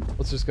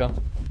 Let's just go.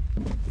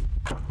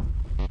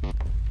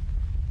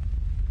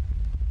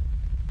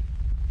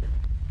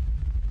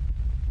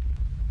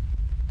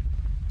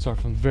 Start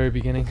from the very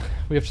beginning.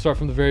 We have to start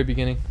from the very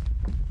beginning.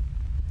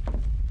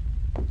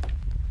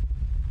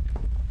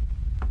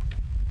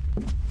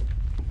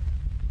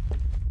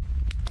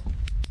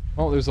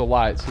 Oh, there's a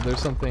light, so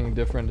there's something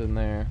different in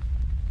there.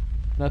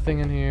 Nothing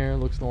in here,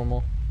 looks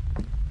normal.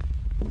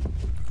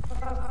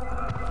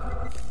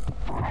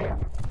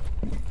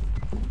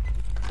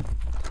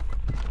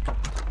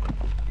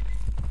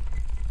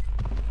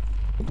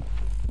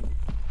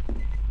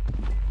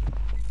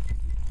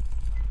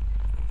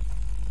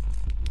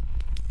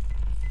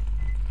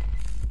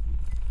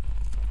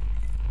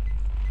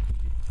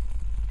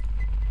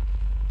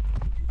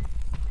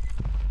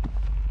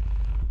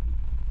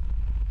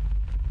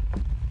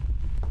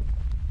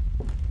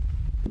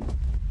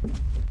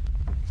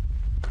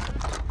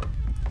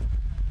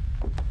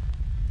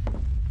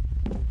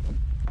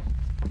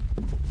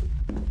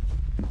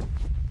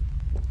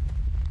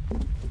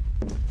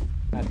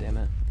 God damn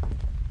it.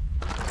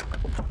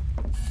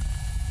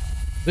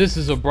 This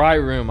is a bright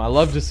room. I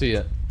love to see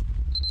it.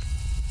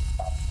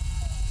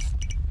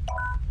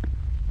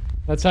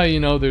 That's how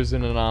you know there's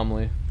an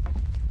anomaly.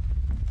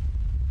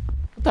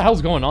 What the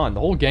hell's going on?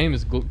 The whole game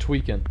is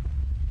tweaking.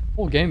 The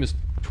whole game is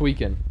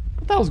tweaking.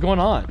 What the hell's going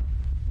on?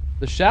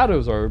 The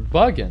shadows are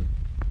bugging.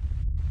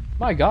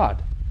 My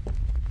god.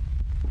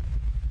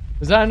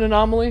 Is that an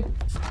anomaly?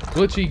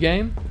 Glitchy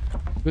game?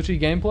 Glitchy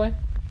gameplay?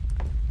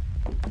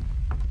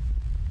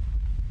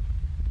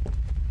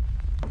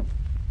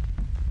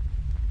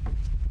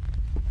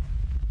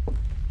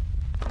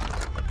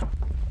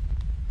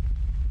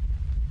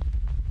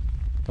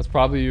 That's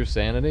probably your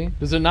sanity.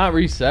 Does it not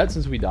reset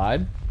since we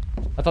died?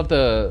 I thought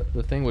the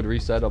thing would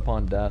reset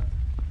upon death.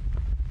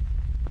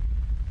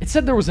 It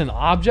said there was an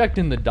object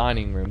in the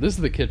dining room. This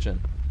is the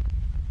kitchen.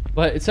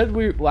 But it said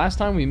last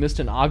time we missed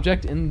an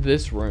object in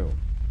this room.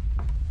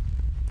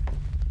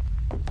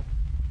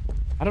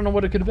 I don't know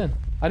what it could have been.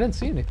 I didn't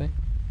see anything.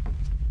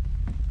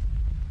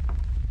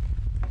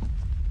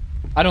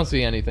 I don't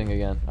see anything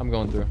again. I'm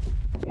going through.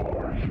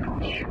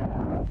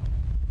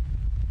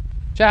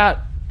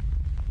 Chat.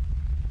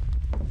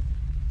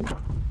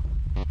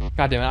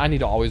 God damn it, I need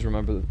to always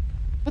remember.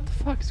 What the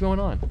fuck is going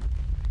on?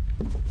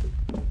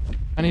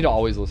 I need to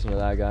always listen to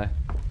that guy.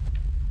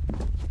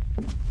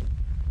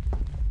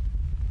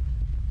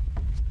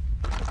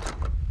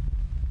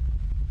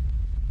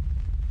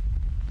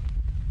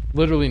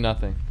 Literally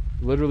nothing.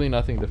 Literally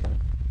nothing different.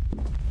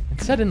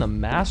 It said in the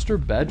master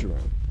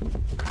bedroom.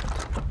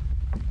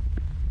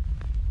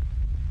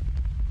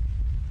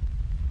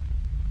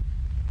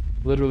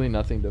 Literally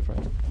nothing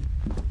different.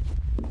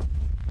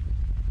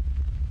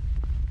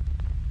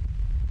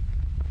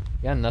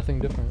 Yeah, nothing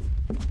different.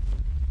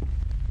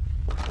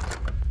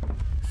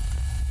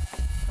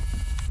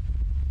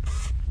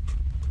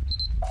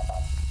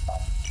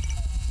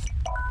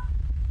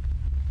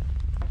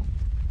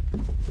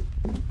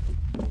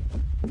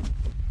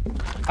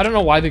 I don't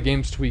know why the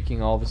game's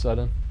tweaking all of a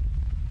sudden.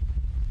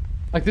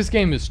 Like, this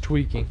game is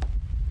tweaking.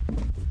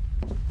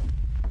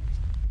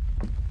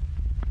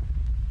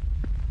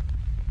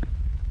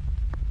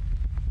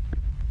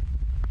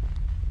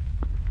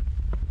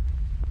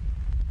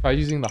 Try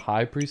using the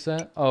high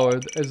preset? Oh,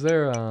 is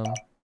there,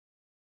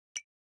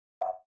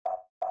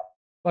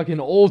 fucking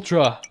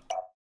ultra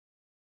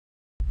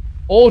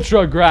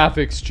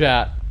graphics,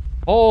 chat.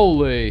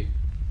 Holy.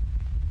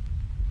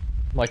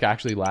 I'm, like,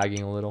 actually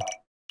lagging a little.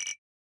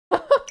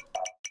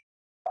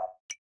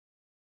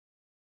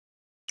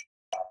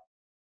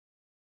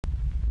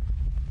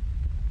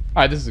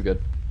 Alright, this is good.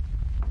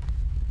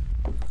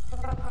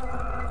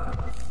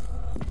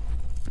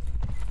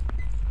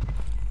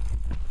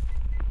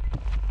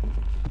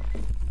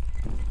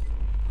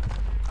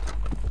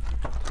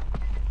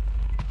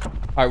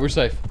 Alright, we're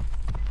safe.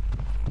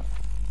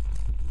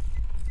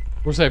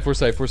 We're safe, we're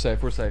safe, we're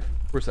safe, we're safe,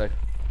 we're safe.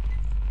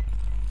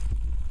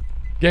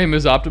 Game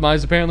is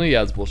optimized apparently?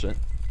 Yeah, it's bullshit.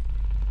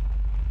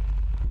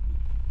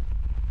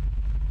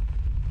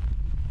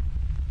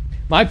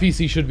 My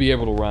PC should be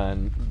able to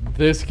run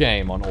this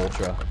game on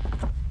Ultra.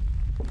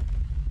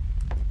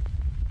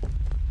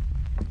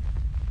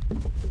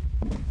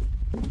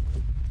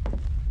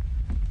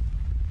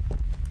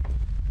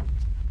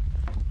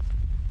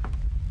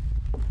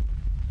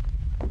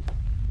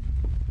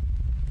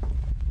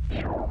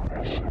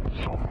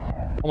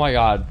 Oh my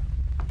god.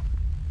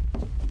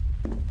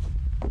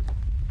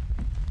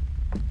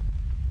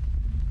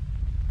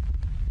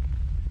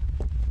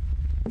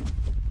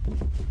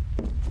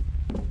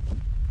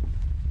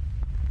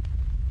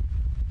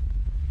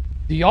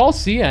 Do y'all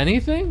see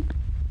anything?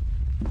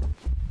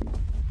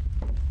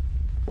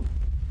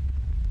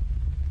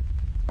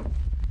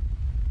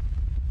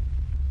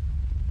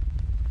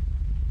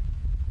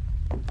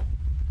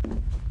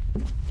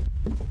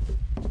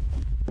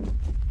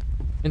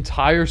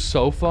 Entire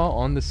sofa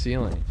on the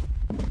ceiling.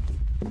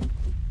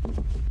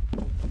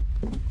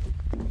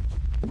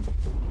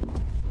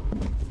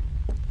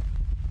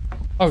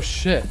 Oh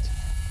shit.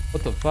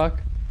 What the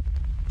fuck?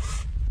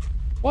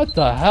 What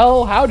the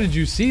hell? How did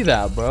you see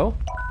that, bro?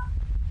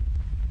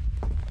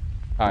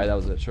 Alright, that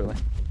was it, surely.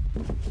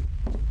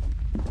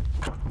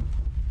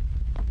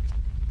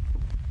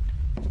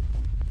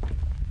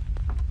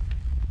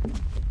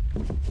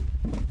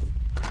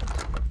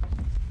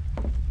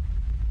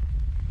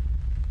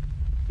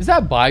 Is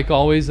that bike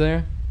always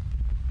there?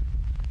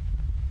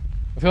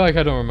 I feel like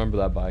I don't remember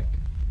that bike.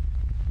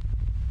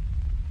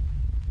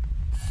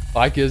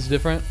 Bike is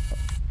different?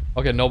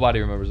 Okay, nobody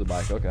remembers the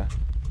bike, okay.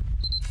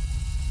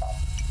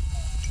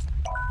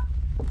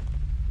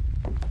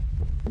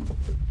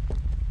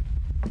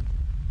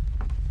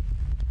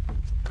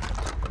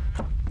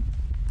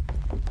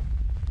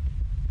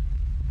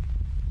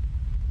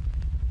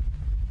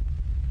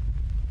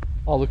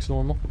 All looks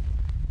normal.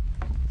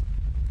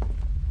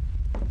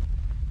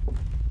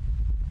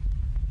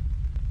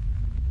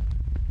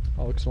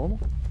 All looks normal.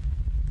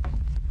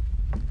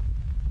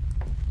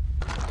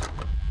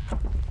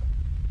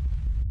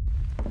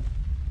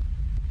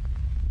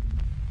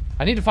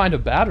 I need to find a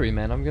battery,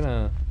 man. I'm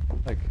gonna,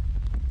 like,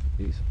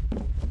 jeez.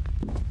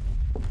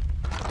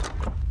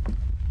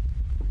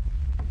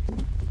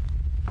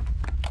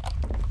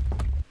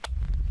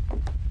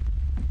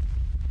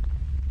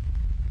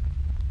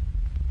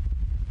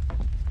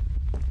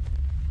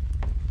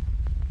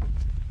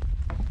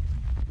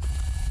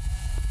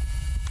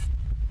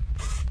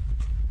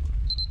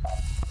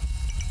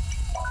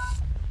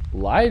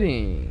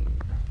 Lighting.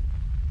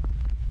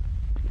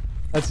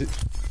 That's it.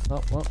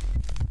 Oh, well.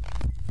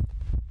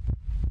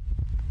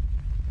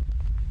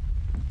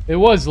 It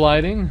was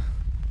lighting.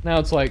 Now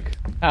it's like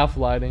half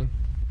lighting.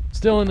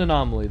 Still an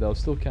anomaly though,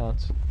 still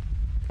counts.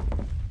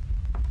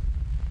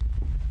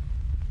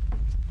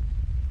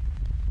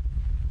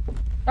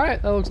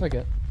 Alright, that looks like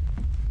it.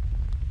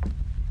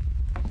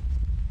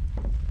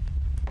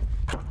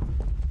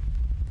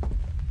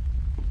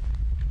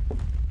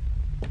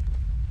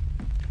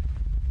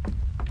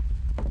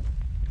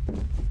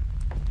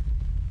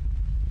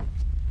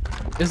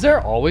 Is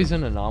there always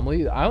an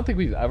anomaly? I don't think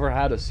we've ever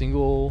had a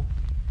single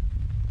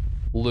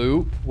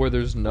loop where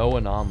there's no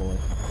anomaly.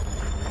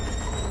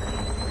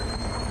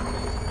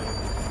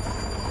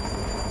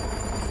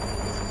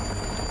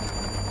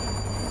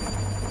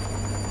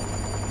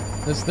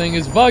 This thing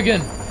is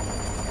bugging.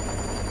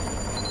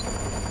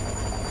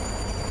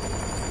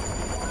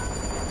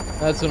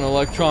 That's an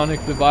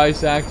electronic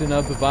device acting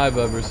up if I've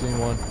ever seen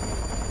one.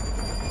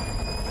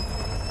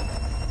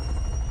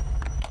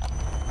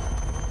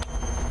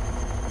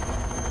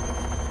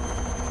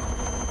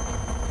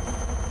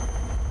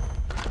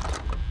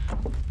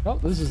 Oh,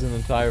 this is an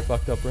entire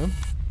fucked up room.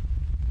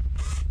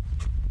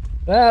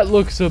 That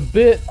looks a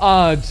bit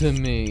odd to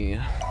me.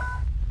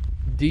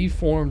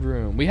 Deformed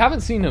room. We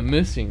haven't seen a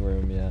missing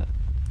room yet.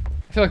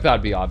 I feel like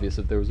that'd be obvious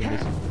if there was a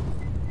missing room.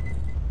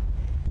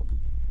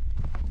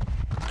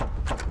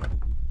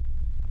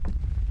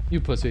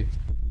 You pussy.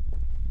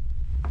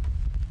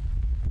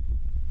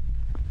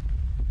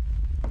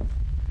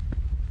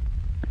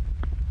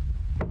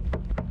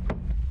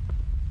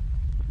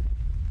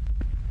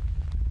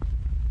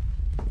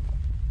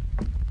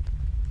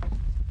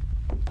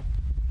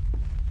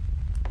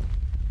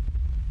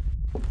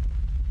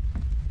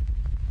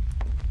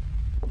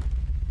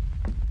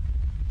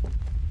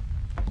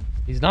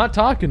 He's not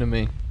talking to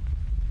me.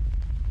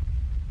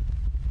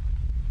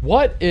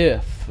 What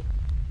if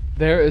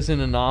there is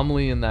an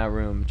anomaly in that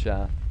room,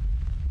 chat?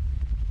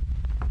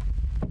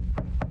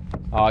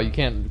 Oh, you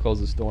can't close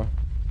this door.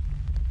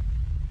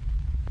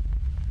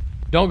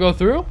 Don't go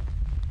through?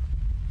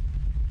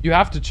 You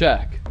have to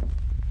check.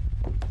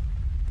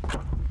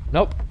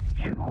 Nope.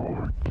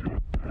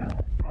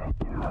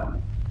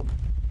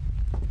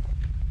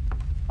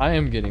 I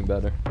am getting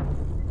better.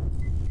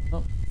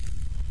 Oh.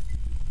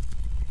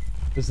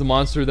 This is the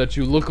monster that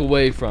you look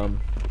away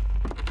from.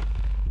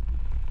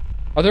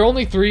 Are there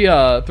only three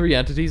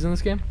entities in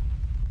this game?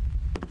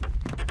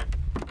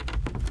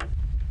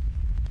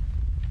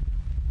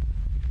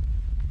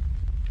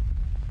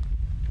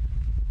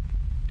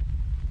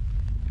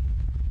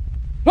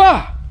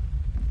 Ah!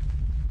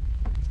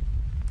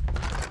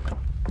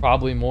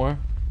 Probably more.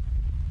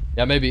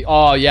 Yeah, maybe.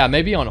 Oh, yeah,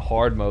 maybe on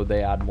hard mode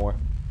they add more.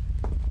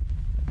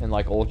 And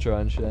like ultra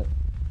and shit.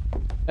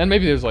 And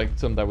maybe there's like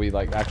some that we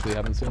like actually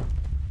haven't seen.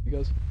 You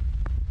guys?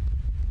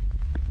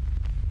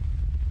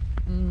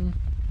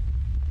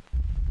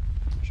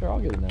 Sure, I'll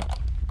get it now.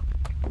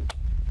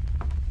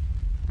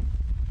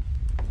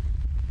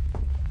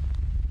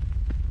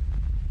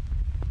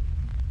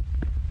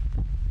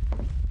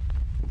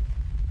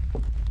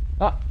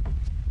 Ah!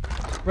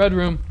 Red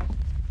room.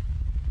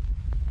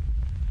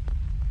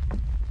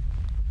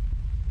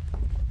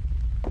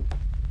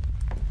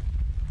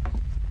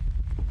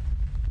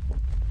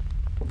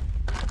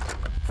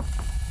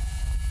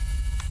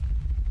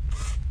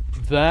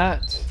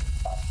 That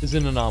is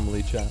an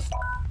anomaly, chat.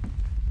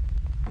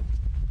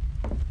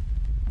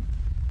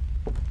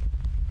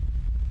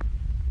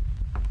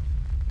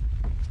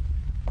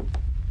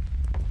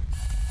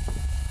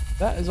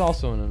 That is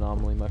also an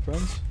anomaly, my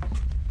friends.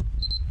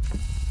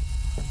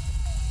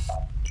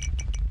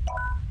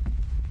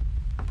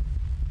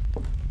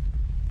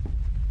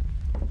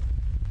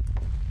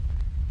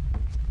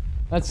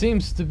 That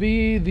seems to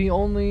be the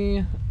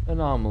only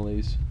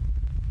anomalies.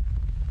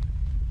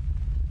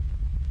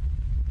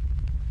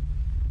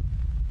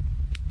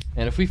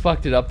 And if we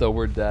fucked it up though,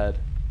 we're dead.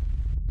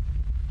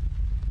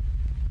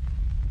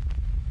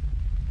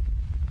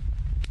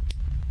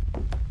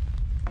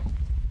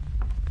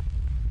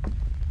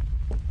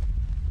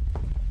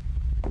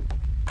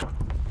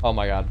 Oh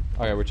my god.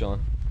 Okay, we're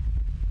chilling.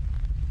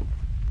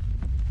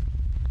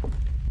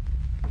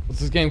 What's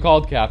this game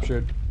called?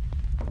 Captured.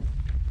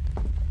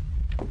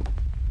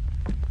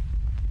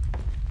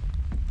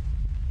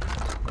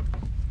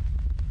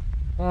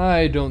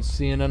 I don't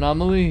see an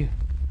anomaly.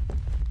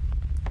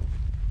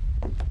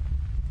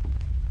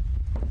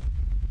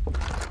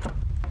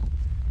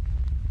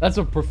 That's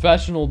a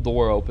professional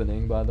door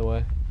opening, by the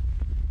way.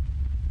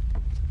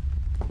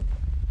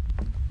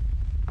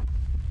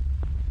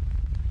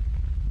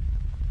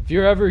 If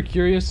you're ever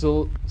curious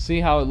to see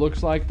how it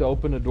looks like to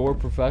open a door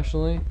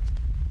professionally...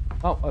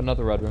 Oh,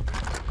 another red room.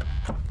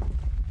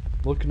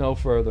 Look no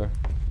further.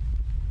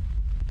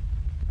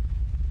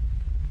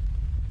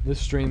 This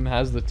stream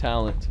has the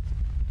talent.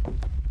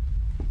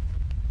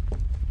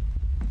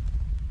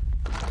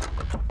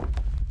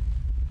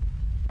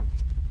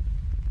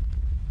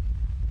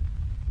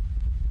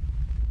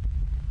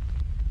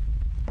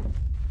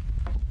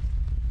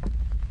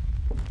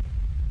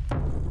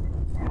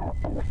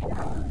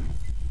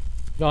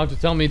 You don't have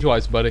to tell me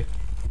twice, buddy.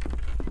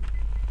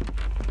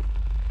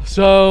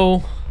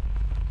 So,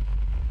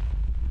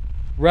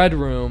 red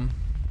room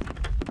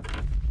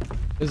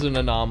is an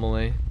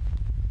anomaly.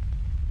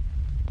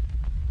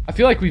 I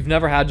feel like we've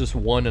never had just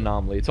one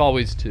anomaly. It's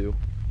always two.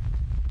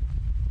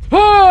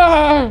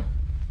 Ah!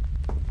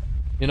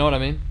 You know what I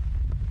mean?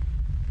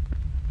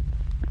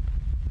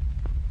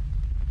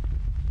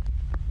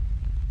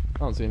 I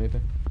don't see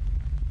anything.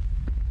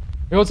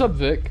 Hey, what's up,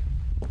 Vic?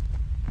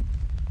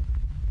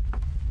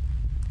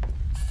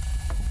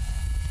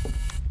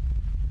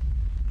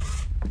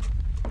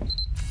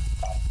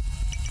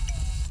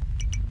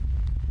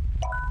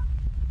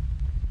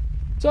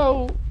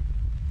 So,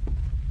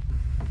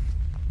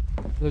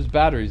 there's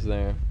batteries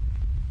there.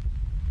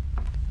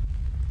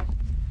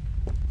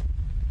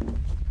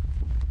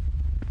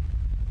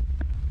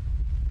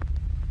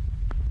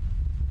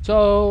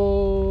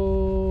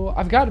 So,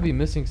 I've got to be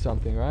missing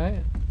something,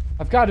 right?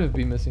 I've got to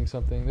be missing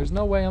something. There's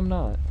no way I'm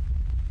not.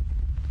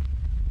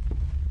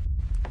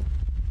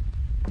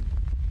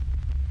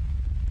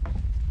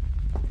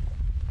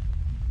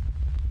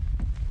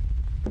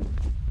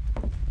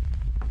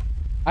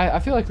 I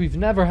feel like we've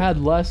never had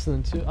less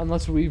than 2,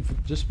 unless we've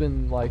just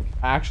been, like,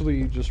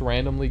 actually just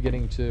randomly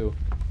getting 2.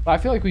 But I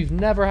feel like we've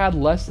never had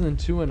less than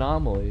 2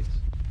 anomalies.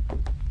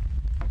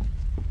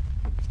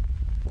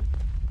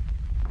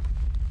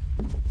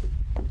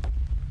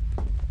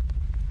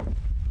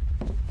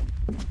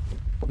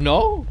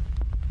 No?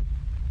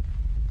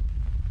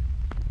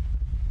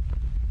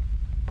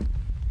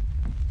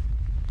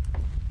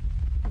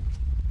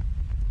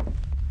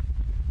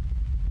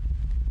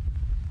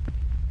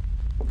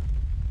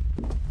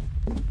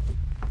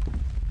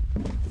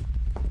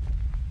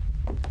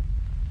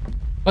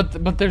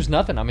 But there's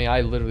nothing. I mean,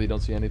 I literally don't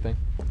see anything.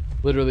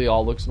 Literally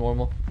all looks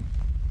normal.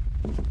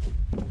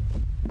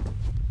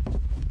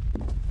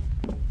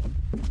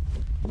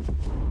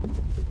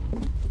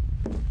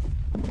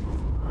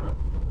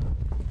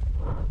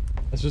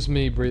 That's just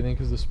me breathing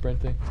because of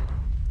sprinting.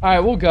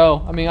 Alright, we'll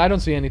go. I mean, I don't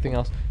see anything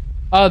else.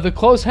 The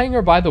clothes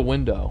hanger by the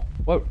window.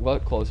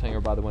 What clothes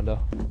hanger by the window?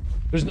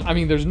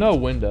 There's no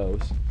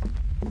windows.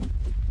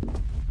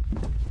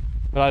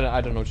 But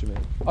I don't know what you mean.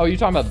 Oh, you're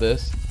talking about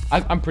this?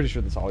 I'm pretty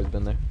sure that's always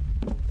been there.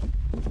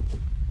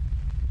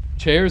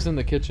 Chairs in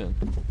the kitchen.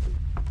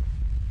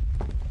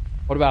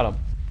 What about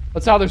them?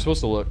 That's how they're supposed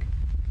to look.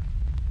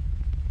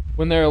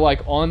 When they're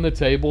like on the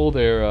table,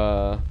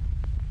 they're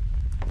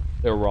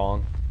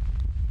wrong.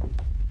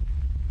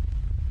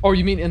 Oh,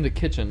 you mean in the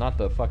kitchen, not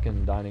the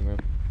fucking dining room.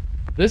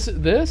 This?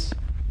 There's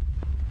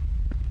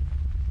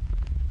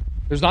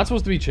not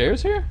supposed to be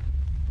chairs here?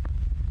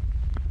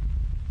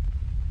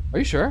 Are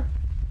you sure?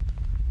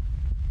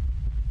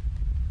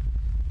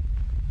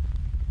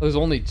 There's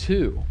only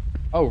 2.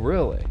 Oh,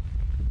 really?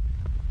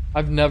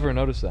 I've never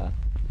noticed that.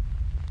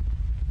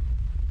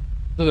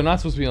 So they're not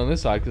supposed to be on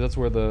this side, because that's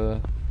where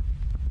the...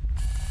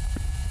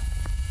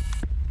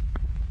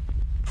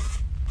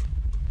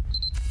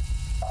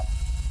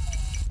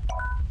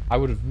 I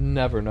would have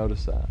never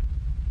noticed that.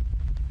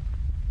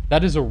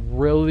 That is a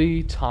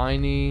really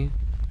tiny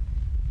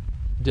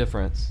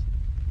difference.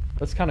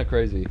 That's kind of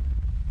crazy.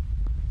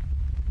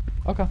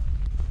 Okay.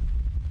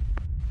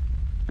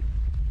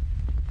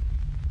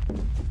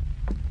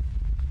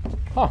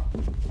 Huh.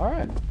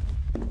 Alright.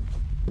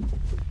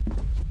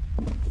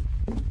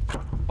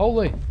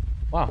 Holy.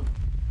 Wow.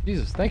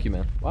 Jesus, thank you,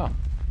 man. Wow.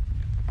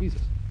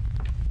 Jesus.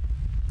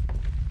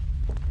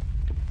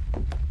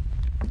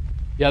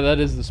 Yeah, that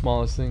is the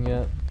smallest thing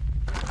yet.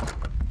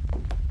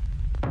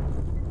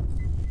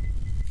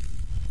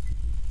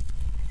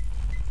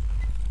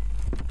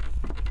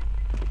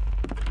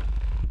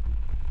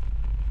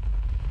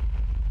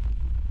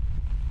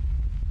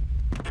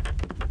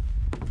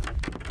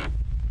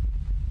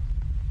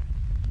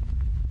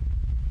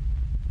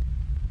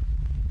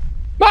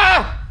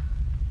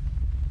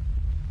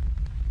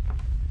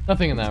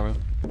 Nothing in that room.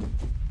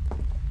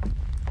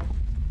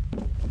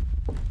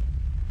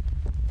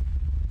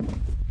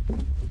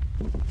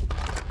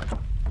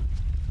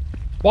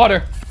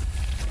 Water!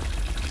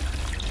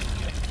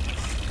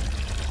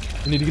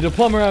 We need to get a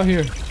plumber out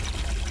here.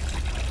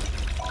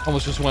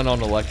 Almost just went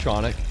on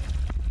electronic.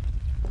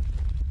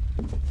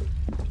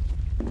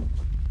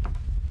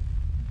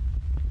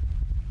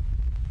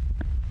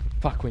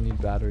 Fuck, we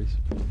need batteries.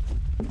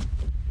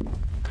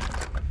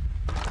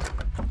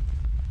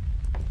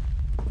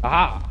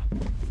 Ah!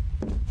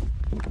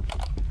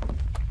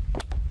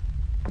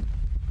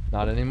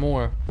 Not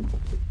anymore.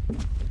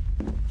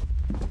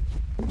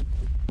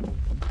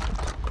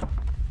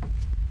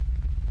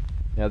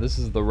 Yeah, this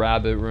is the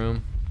rabbit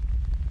room.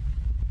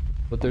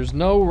 But there's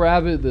no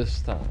rabbit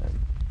this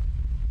time.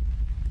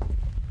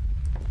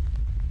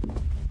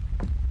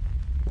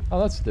 Oh,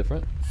 that's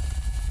different.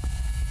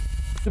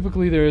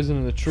 Typically there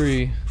isn't a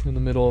tree in the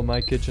middle of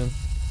my kitchen.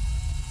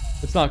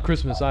 It's not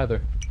Christmas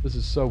either. This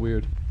is so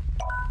weird.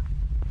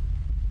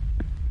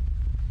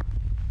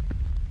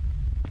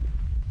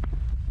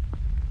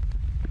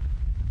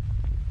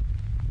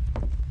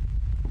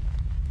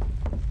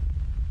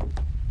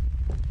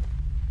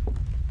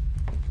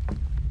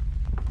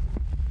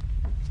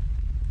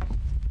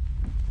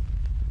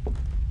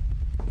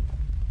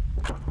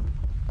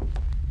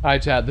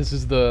 Alright, chat, this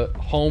is the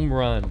home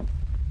run.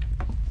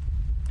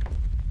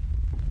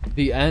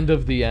 The end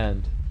of the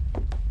end.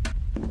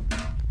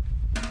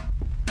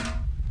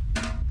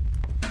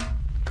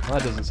 Well,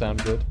 that doesn't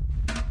sound good.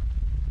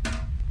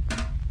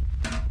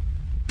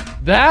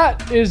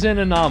 That is an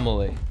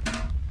anomaly.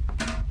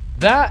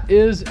 That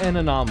is an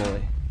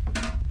anomaly.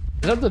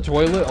 Is that the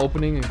toilet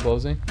opening and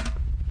closing?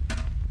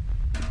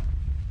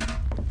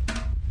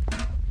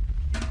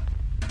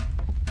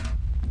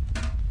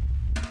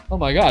 Oh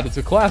my god, it's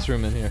a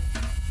classroom in here.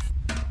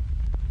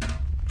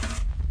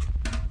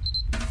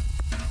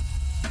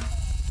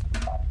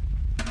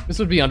 This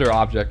would be under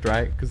object,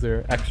 right? Because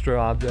they're extra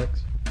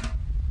objects.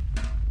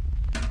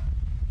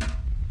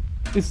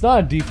 It's not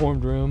a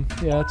deformed room.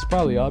 Yeah, it's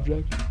probably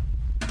object.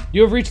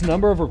 You have reached the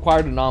number of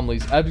required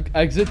anomalies.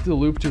 Exit the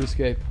loop to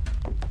escape.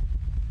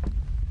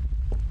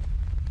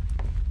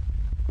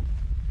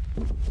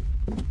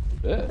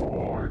 Yeah.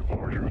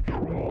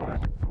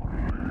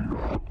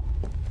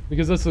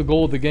 Because that's the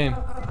goal of the game.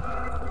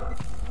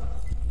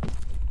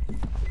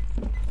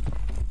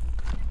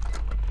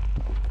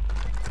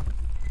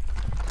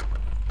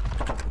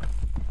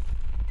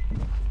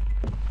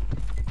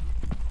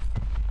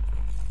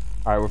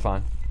 Alright, we're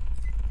fine.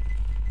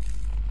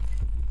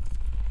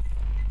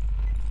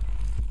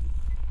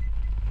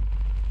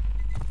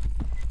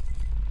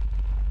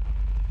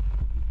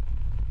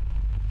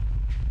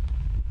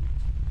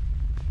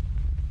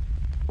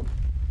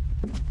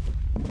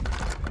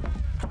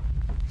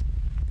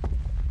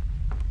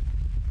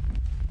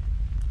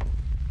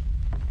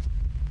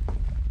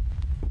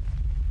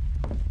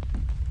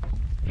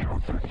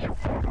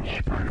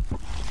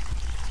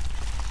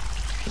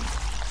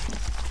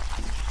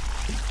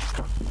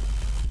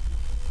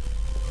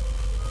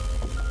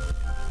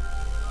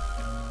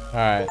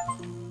 Alright.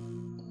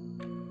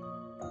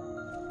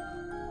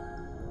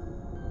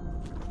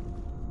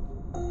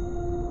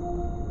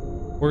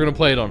 We're gonna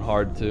play it on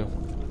hard too.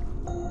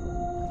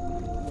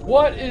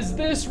 What is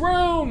this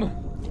room?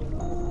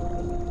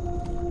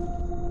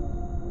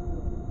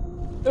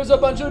 There's a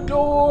bunch of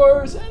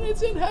doors and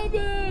it's in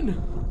heaven.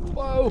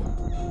 Whoa.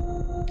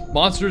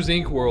 Monsters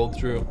Inc. world,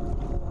 true.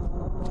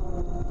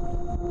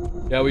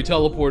 Yeah, we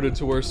teleported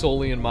to where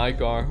Sully and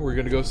Mike are. We're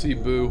gonna go see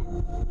Boo.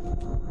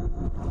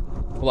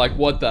 Like,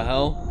 what the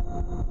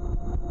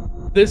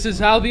hell? This is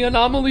how the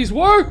anomalies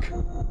work!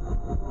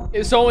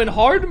 So in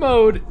hard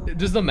mode,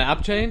 does the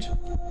map change?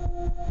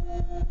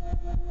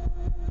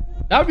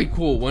 That would be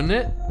cool, wouldn't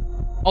it?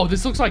 Oh,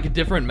 this looks like a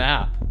different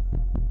map.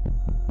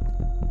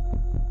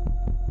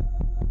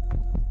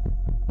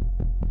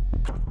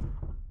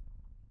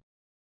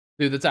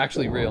 Dude, that's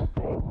actually real.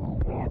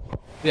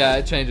 Yeah,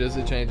 it changes,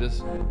 it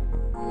changes.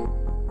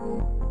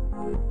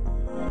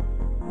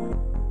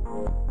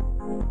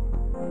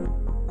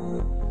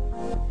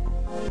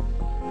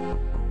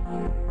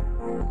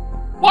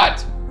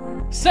 What?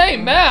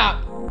 Same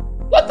map?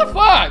 What the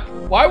fuck?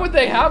 Why would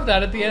they have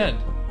that at the end?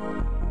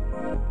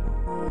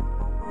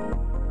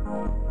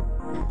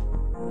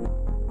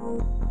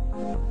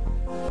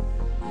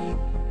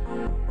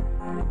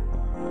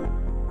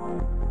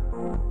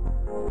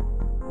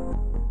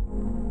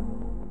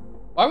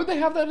 Why would they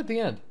have that at the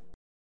end?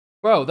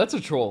 Bro, that's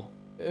a troll.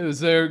 Is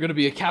there gonna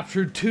be a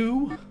Captured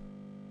 2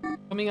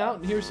 coming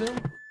out here soon?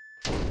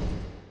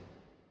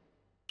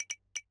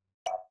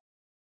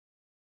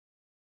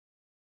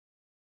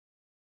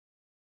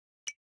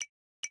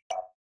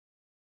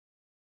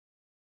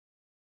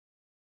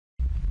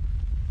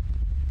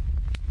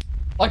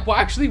 Like, well,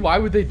 actually, why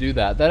would they do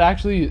that? That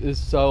actually is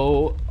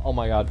so... Oh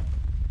my god.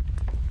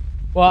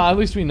 Well, at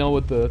least we know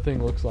what the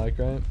thing looks like,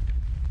 right?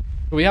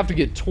 We have to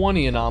get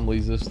 20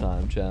 anomalies this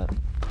time, chat.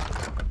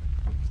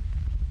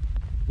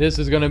 This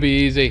is gonna be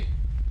easy.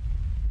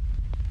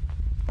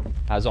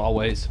 As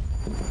always.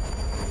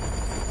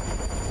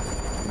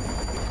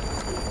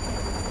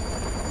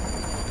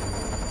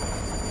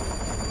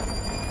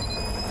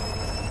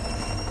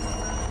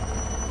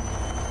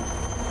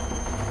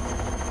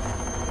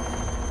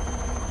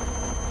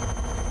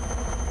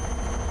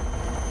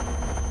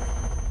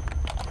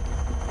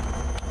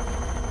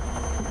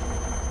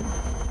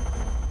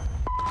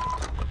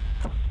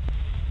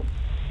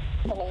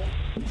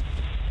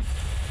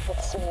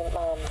 It's me,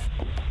 Mom.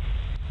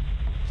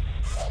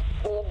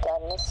 Me and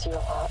Dad miss you a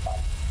lot.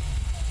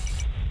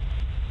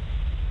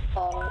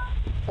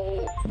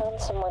 They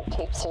found some more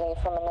tapes today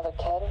from another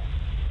kid.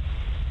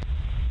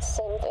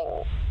 Same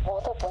thing.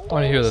 All the windows. I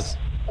want to hear this.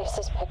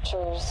 Faces,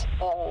 pictures,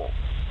 and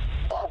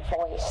that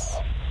voice.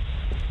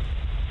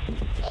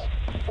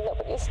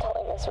 Nobody's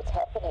telling us what's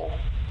happening.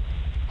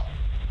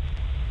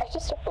 I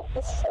just hope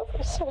this is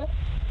over soon.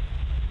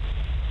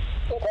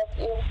 We love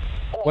you.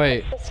 And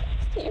Wait. I hope this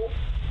comes to you.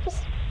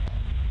 Just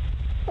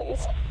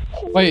please.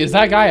 Wait, is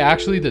that guy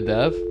actually the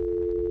dev?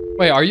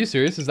 Wait, are you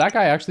serious? Is that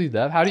guy actually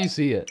dev? How do you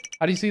see it?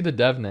 How do you see the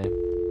dev name?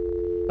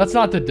 That's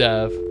not the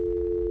dev.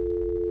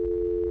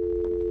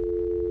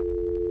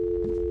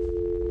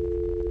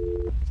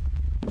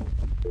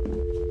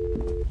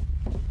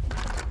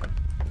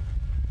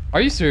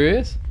 Are you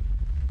serious?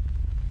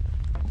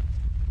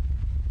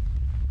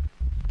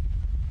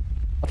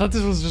 I thought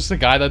this was just a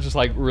guy that just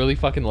like really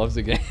fucking loves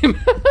the game.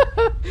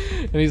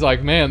 And he's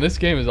like, man, this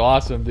game is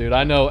awesome, dude.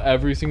 I know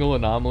every single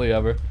anomaly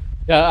ever.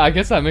 Yeah, I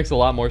guess that makes a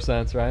lot more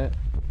sense, right?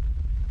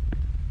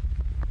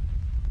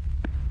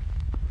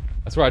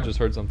 I swear I just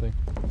heard something.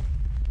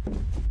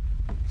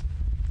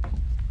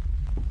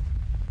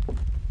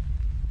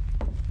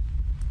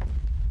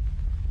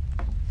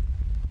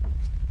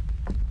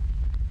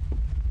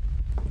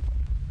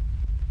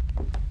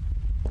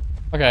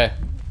 Okay.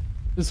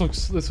 This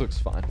looks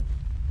fine.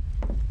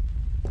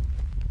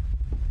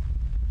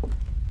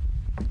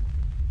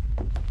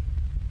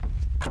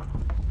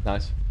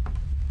 Nice.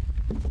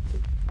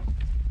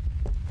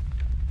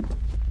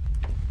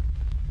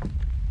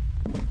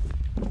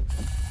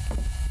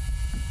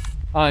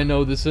 I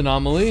know this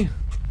anomaly.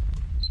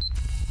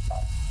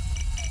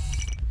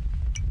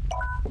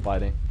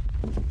 Fighting.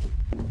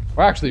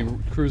 We're actually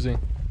cruising.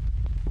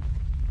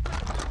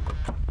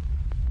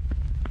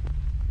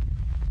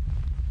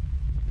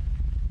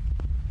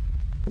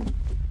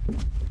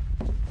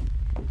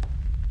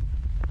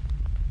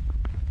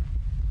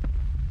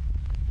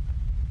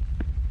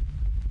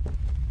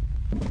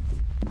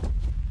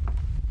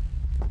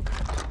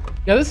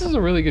 Yeah, this is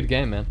a really good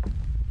game, man.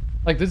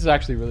 Like, this is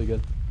actually really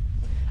good.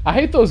 I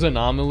hate those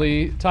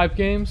Anomaly type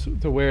games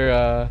to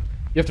where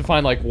you have to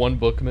find like one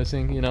book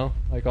missing, you know?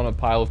 Like on a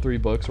pile of 3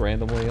 books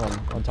randomly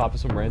on top of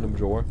some random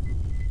drawer.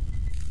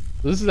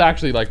 So this is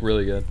actually like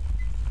really good.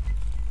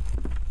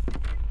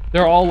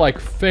 They're all like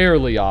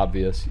fairly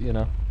obvious, you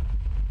know?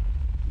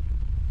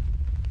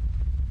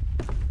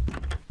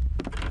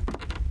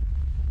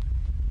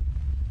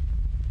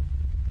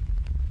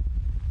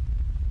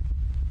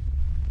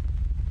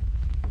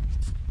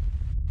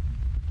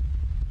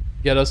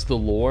 Get us the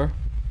lore?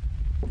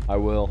 I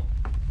will.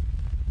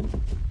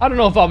 I don't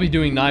know if I'll be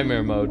doing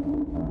nightmare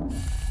mode.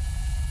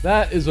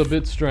 That is a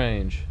bit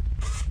strange.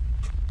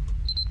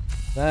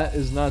 That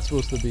is not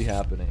supposed to be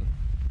happening.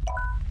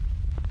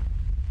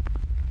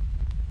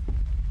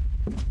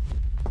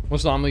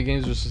 Most Anomaly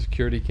games are just a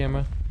security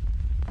camera.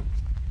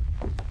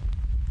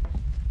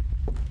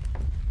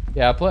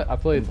 Yeah, I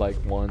played like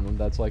one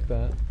that's like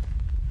that.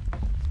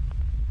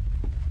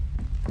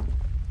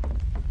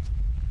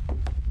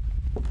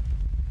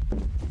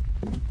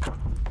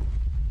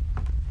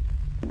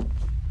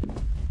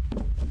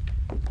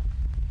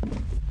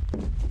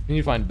 You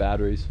need to find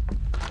batteries.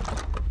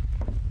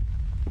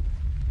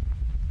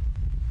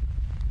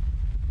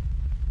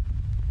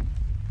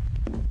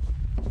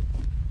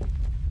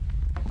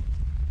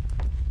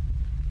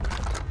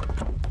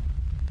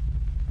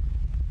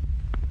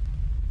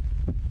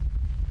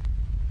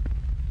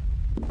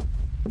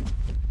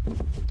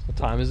 What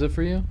time is it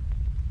for you?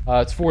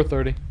 It's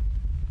 4:30.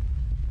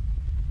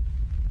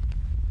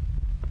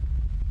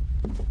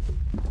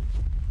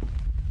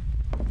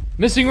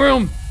 Missing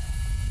room!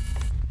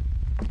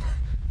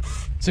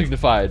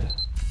 Signified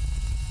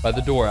by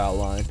the door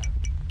outline.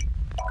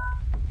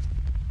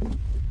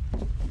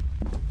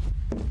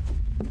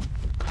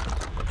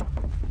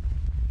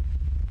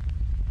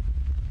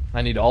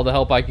 I need all the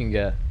help I can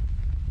get.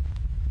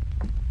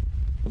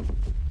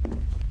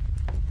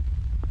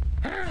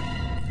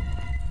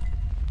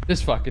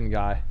 This fucking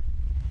guy.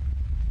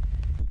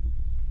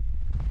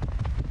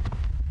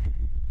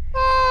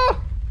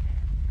 Ah!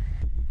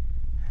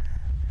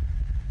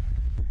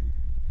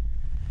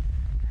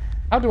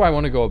 How do I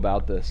want to go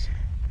about this?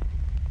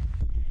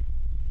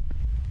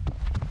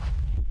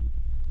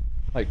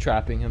 Like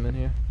trapping him in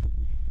here?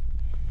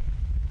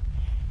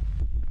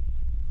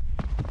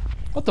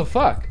 What the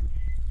fuck?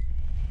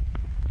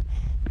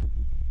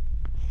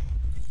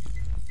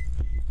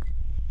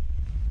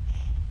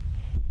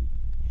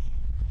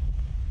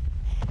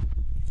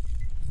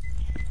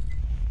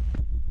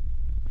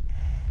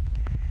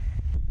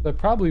 I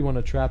probably want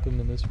to trap him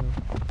in this room.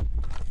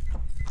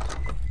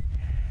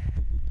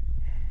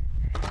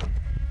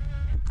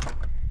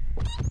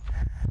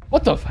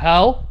 What the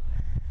hell?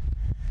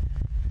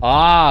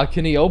 Ah,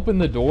 can he open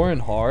the door in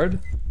hard?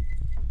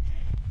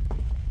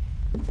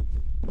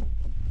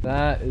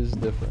 That is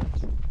different.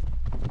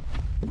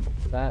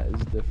 That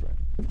is different.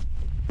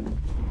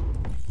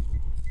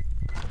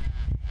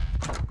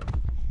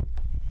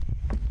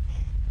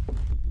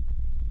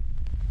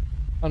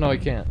 Oh no, he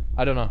can't.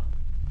 I don't know.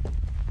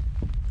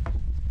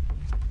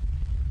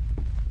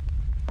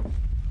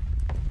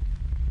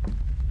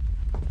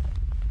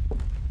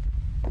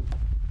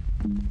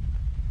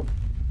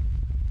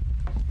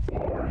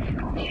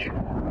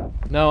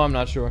 No, I'm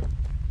not sure.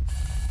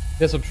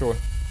 Yes, I'm sure.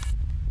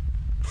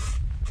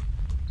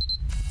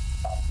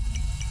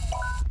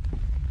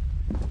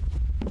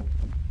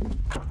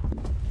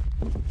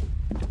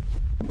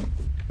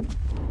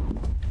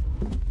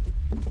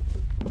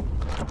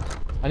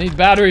 I need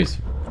batteries.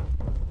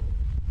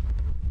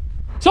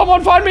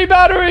 Someone find me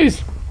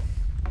batteries!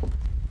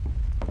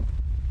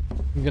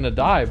 I'm gonna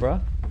die,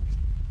 bruh.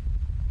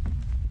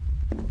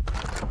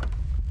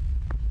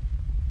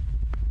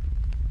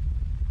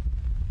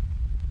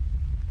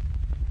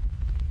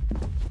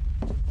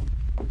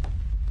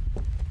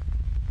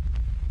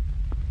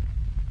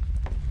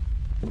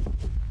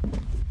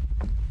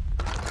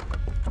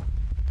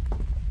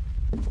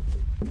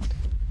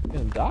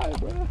 Gonna die,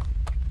 bruh.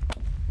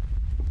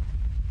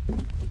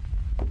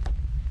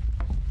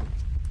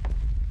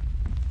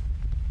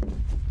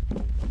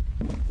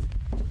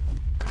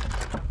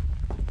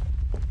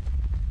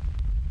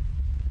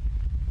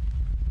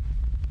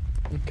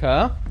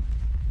 Okay.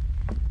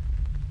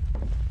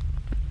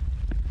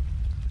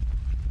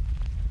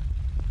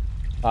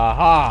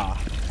 Aha.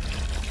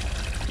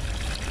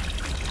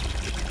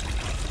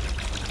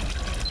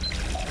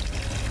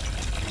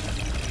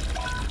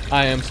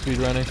 I am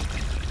speedrunning.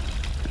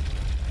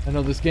 I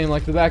know this game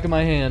like the back of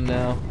my hand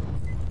now.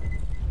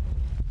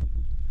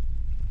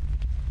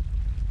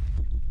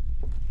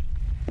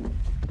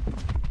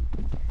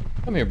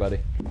 Come here, buddy.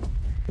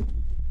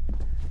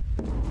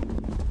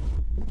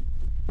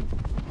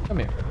 Come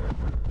here.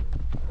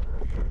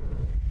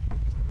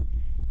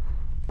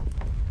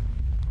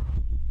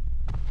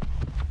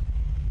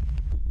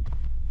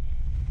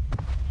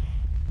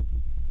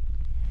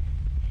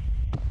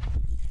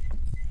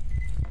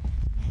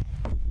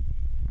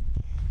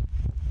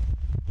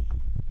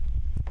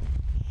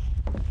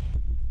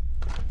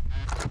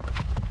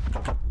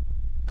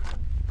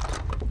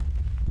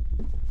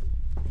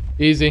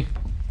 Easy.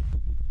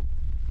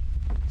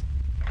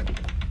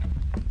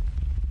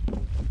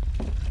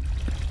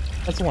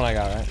 That's the one I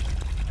got, right?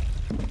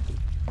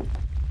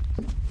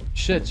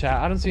 Shit,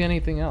 chat. I don't see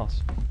anything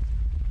else.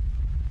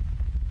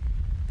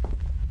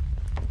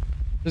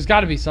 There's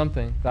got to be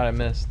something that I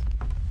missed.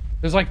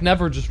 There's like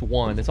never just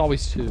one. It's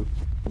always two.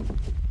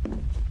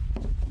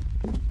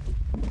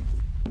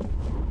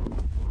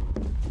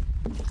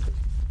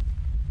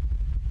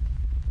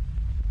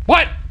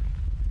 What?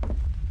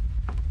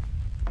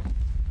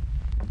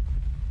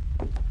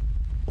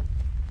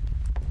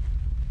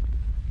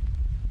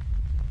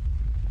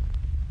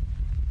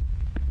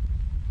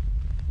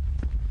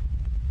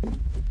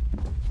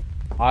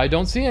 I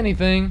don't see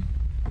anything.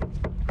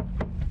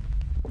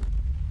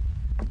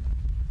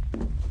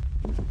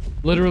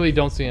 Literally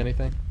don't see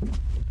anything.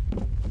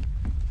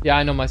 Yeah,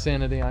 I know my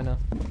sanity, I know.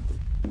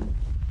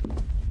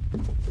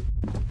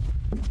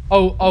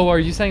 Oh, are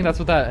you saying that's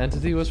what that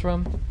entity was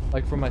from?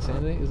 Like from my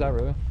sanity? Is that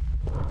real?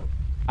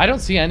 I don't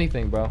see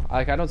anything, bro.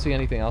 Like, I don't see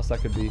anything else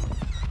that could be.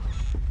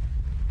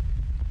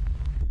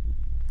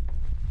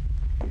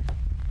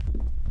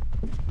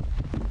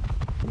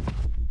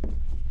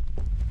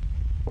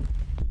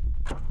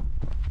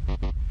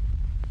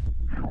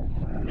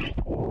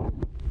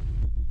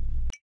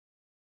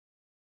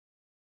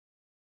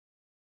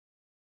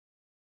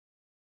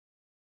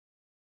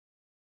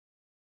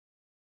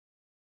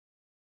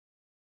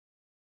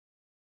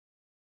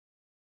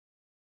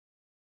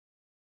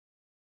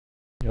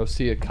 Yo,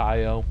 see a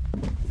Kaio.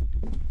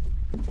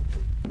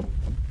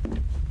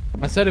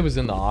 I said it was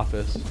in the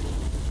office.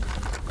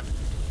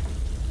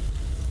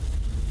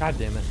 God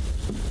damn it.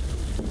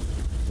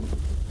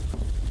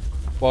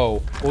 Whoa,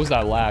 what was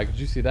that lag? Did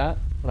you see that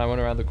when I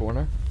went around the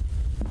corner?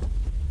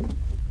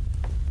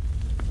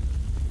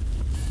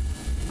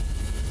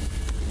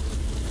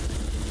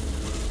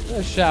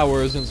 The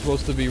shower isn't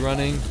supposed to be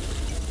running.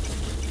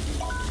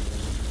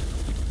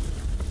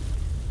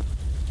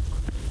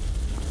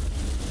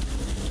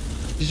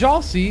 Did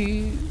y'all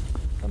see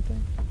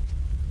something?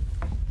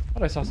 I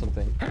thought I saw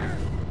something.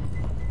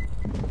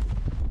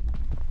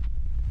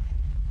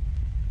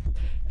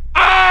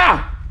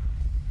 Ah!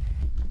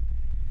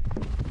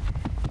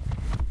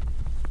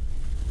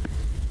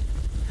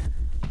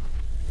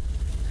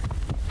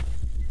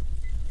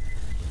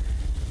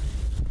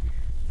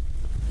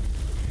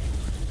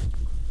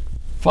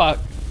 Fuck.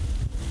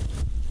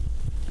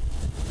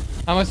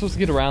 How am I supposed to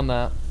get around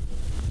that?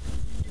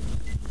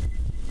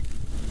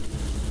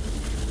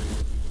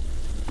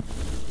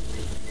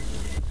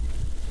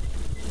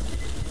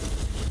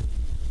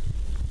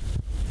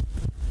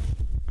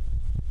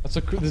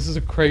 This is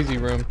a crazy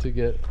room to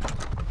get.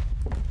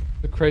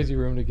 A crazy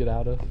room to get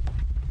out of.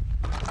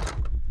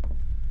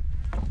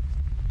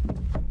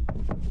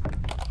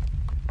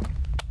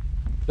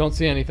 Don't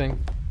see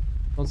anything.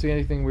 Don't see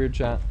anything weird,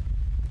 chat.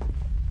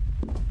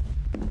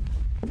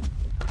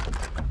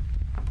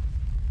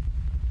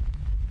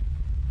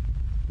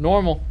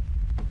 Normal.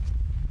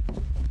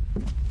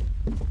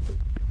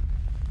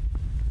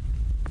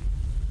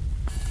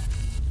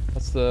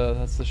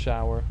 That's the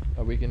shower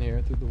that we can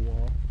hear through the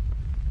wall.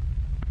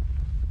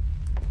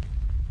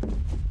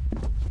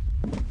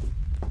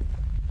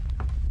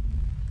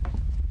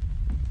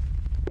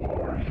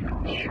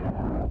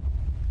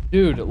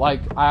 Dude,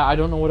 like, I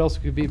don't know what else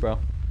it could be, bro.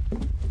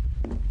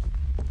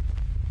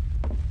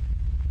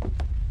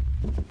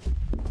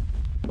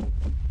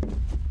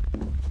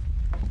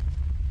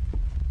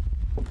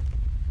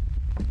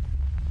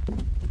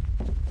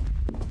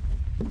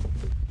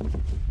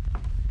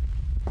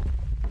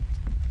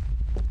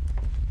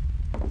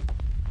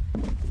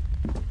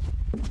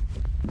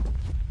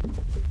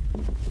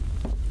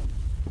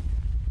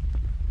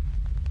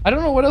 I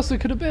don't know what else it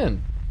could have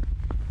been.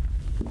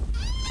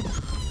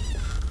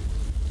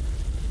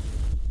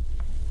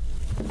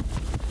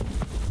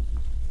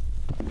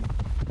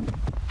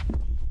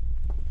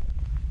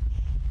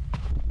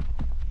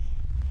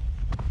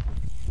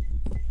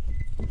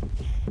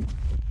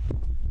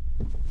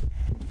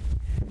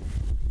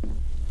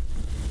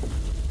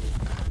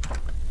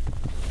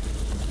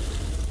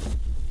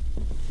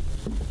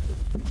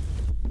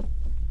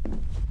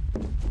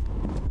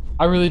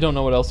 I really don't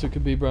know what else it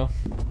could be, bro.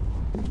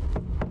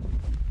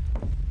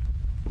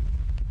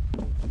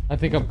 I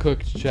think I'm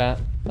cooked, chat.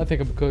 I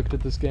think I'm cooked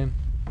at this game.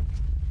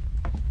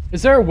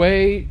 Is there a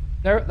way...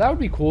 that would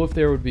be cool if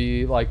there would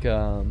be, like,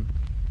 in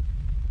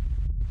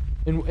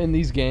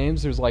these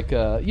games, there's like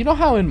a... You know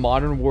how in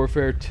Modern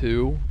Warfare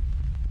 2,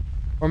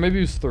 or maybe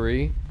it was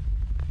 3,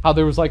 how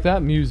there was like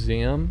that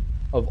museum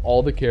of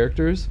all the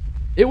characters?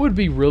 It would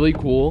be really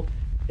cool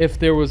if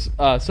there was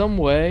some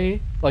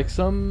way, like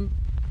some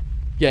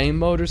game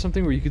mode or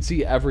something where you could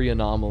see every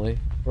anomaly,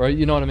 right?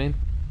 You know what I mean?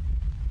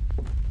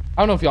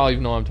 I don't know if y'all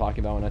even know what I'm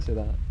talking about when I say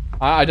that.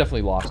 I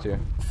definitely lost here,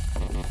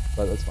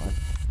 but that's fine.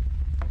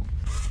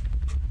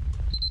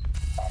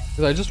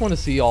 Because I just want to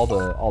see all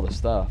the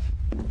stuff.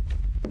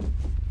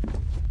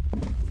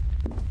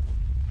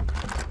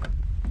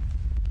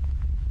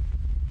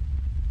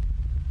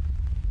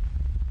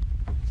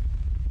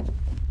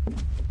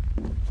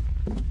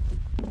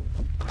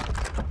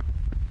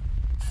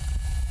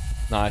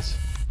 Nice.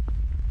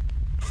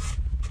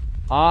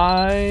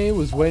 I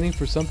was waiting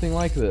for something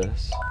like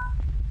this.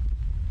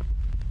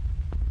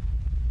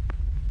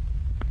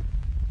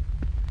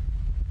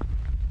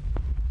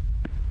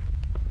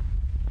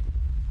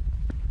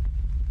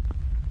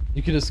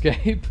 You can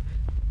escape?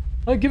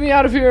 Like, get me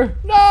out of here!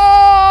 No!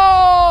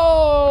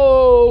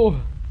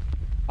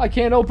 I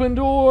can't open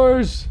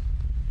doors!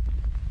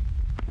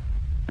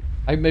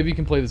 Maybe you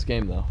can play this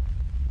game, though.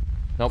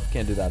 Nope,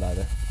 can't do that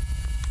either.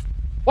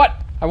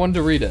 What? I wanted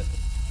to read it.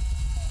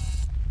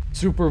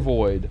 Super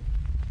Void.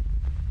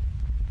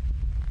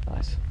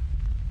 Nice.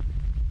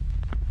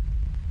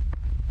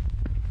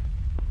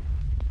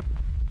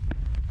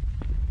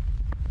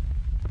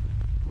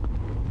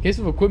 In case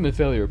of equipment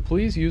failure,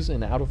 please use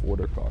an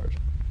out-of-order card.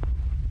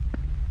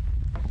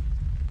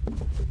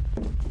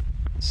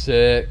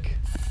 Sick.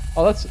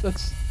 Oh, that's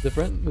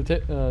different.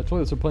 The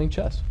toilets are playing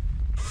chess.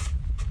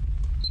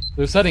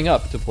 They're setting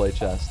up to play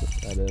chess,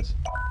 that is.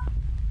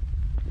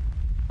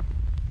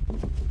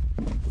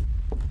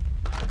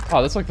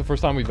 Oh, that's like the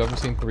first time we've ever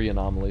seen 3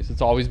 anomalies.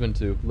 It's always been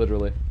 2,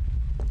 literally.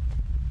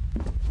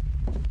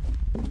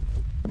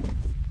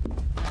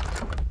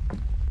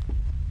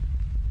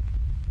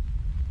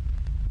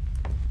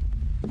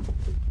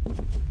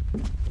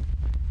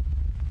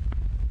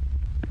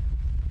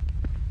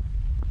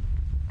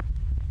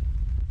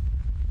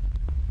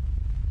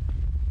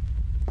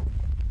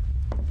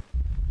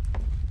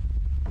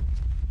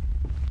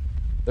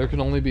 There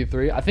can only be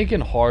 3. I think in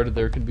hard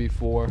there can be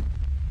 4.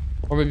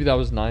 Or maybe that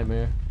was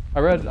nightmare. I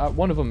read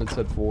one of them, it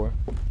said 4.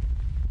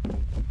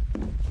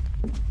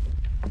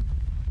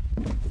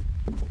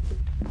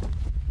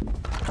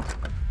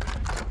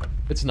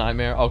 It's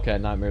nightmare. Okay,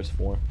 nightmare's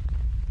 4.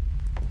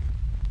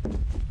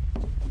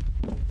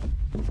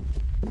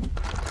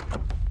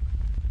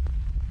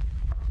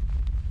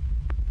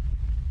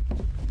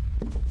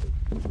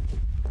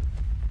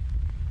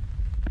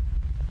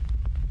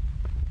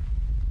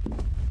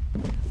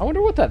 I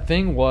wonder what that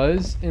thing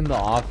was in the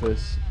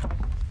office.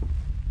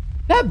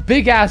 That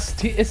big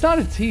ass it's not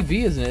a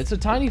TV, isn't it? It's a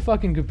tiny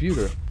fucking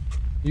computer.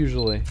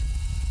 Usually.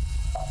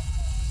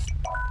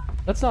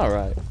 That's not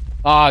right.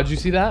 Ah, did you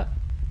see that?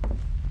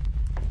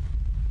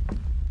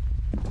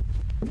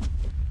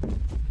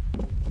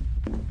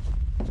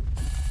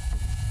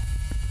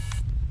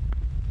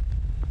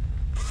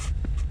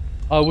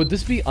 Would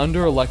this be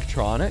under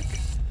electronic?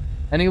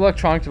 Any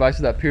electronic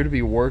devices that appear to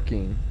be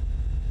working.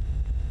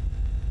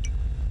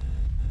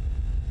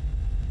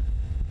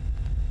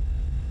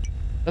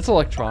 That's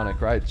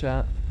electronic, right,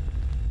 chat?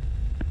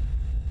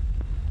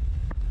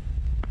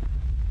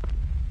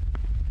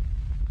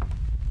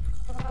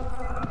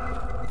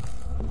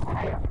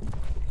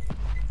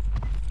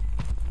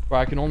 Bro,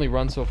 I can only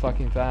run so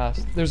fucking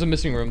fast. There's a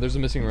missing room. There's a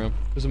missing room.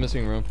 There's a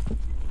missing room.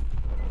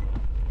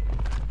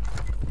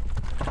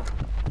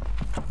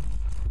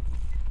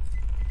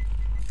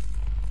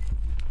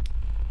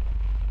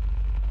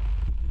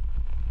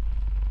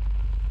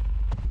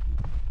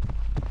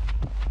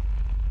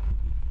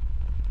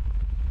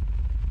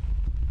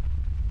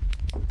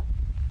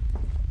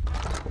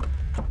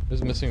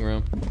 There's a missing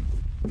room.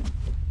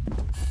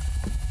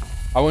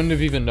 I wouldn't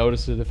have even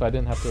noticed it if I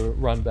didn't have to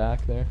run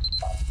back there.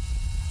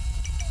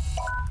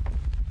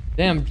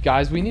 Damn,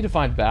 guys, we need to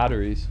find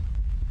batteries.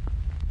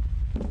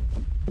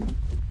 I'm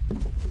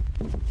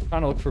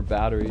trying to look for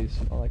batteries.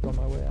 Like on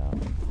my way out.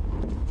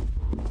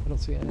 I don't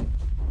see any.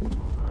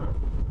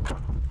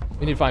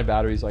 We need to find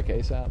batteries like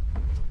ASAP.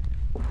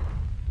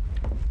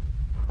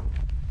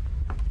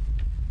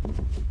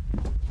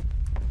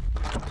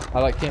 I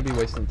like can't be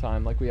wasting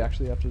time. Like we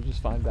actually have to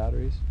just find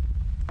batteries.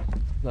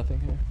 Nothing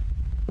here.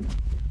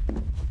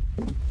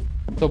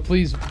 So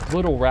please,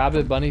 little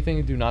rabbit bunny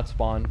thing, do not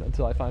spawn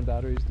until I find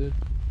batteries, dude.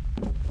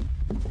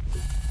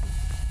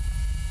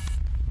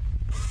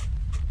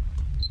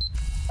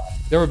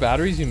 There were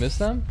batteries, you missed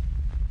them?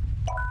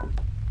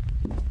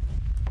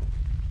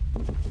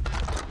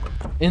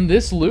 In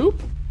this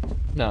loop?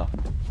 No.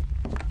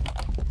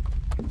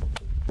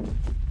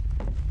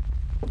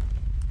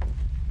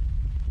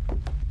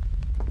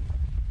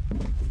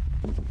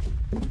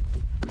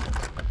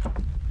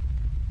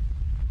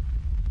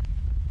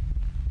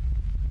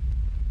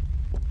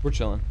 We're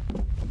chilling.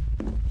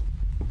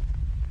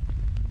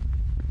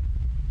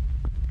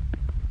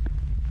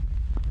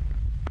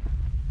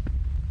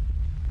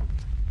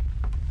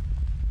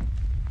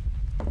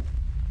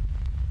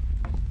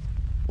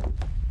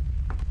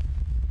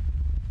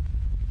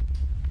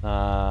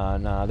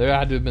 Nah, there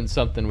had to have been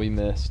something we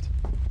missed.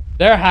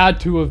 There had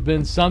to have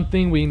been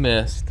something we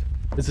missed.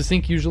 Is the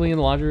sink usually in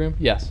the laundry room?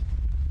 Yes.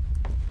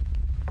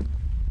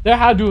 There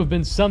had to have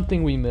been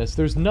something we missed.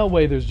 There's no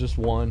way there's just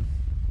one.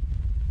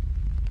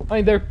 I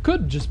mean, there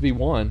could just be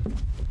one.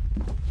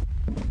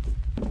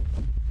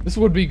 This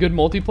would be good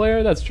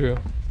multiplayer? That's true.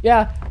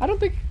 Yeah, I don't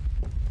think...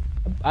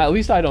 At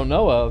least I don't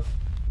know of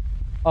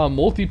a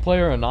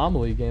multiplayer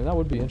Anomaly game. That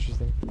would be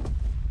interesting.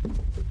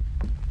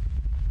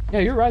 Yeah,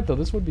 you're right, though.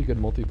 This would be good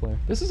multiplayer.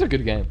 This is a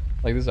good game.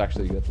 Like, this is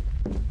actually good.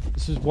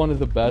 This is one of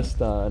the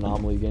best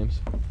Anomaly games.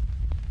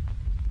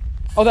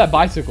 Oh, that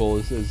bicycle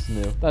is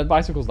new. That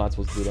bicycle's not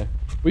supposed to be there.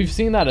 We've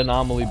seen that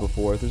anomaly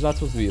before. There's not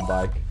supposed to be a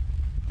bike.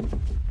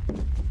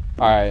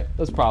 Alright,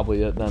 that's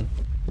probably it then.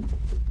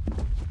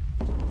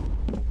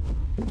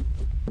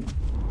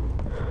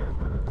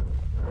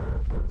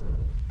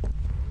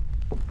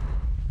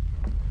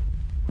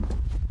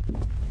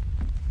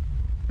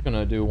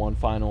 Gonna do one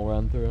final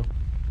run through.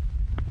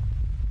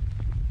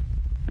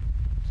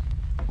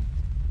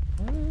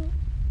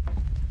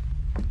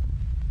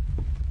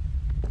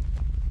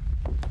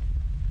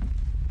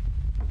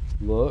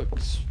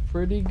 Looks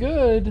pretty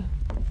good.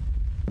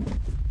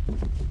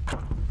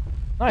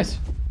 Nice.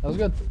 That was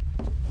good.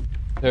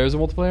 There's a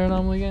multiplayer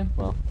anomaly game?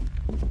 Well.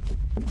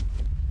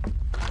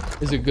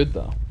 Is it good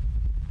though?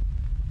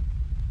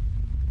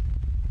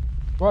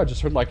 Bro, I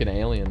just heard like an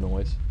alien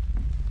noise.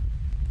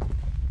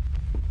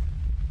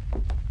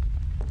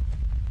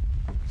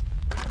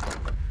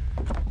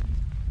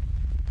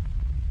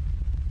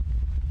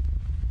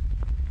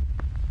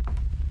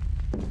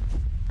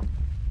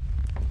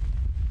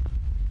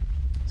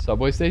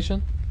 Subway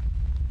station?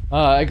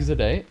 Exit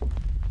 8.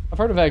 I've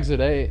heard of Exit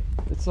 8.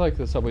 It's like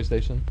the subway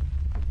station.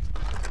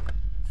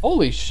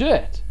 Holy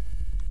shit!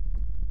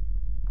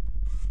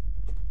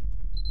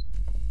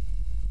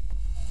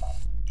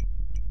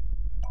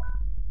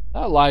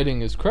 That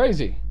lighting is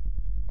crazy.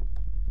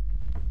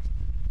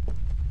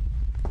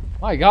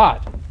 My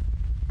god.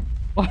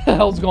 What the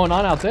hell's going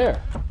on out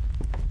there?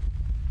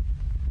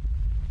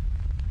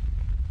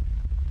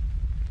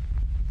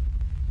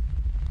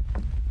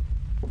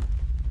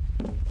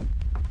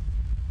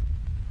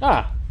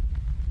 Ah,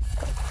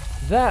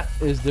 that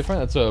is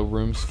different. That's a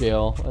room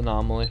scale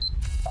anomaly.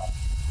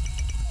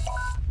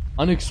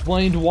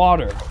 Unexplained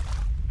water.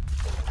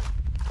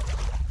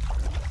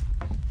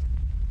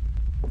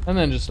 And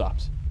then just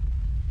stops.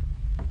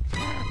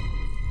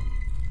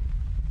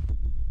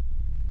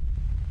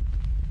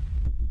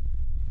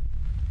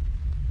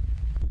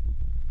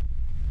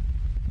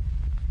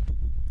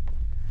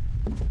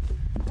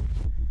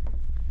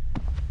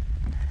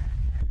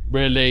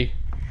 Really?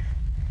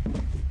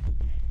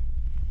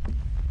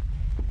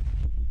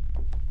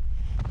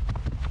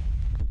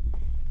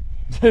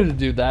 To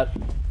do that.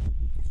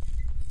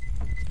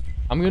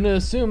 I'm gonna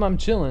assume I'm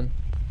chilling.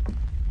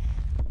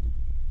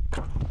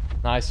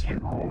 Nice.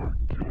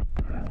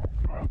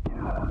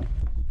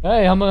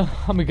 Hey, I'm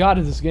a god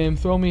at this game.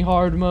 Throw me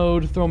hard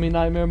mode, throw me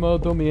nightmare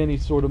mode, throw me any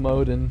sort of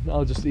mode, and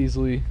I'll just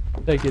easily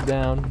take it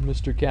down,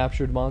 Mr.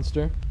 Captured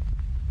Monster.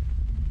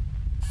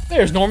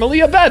 There's normally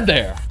a bed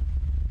there.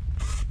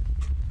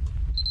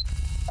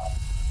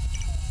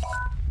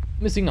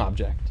 Missing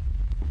object.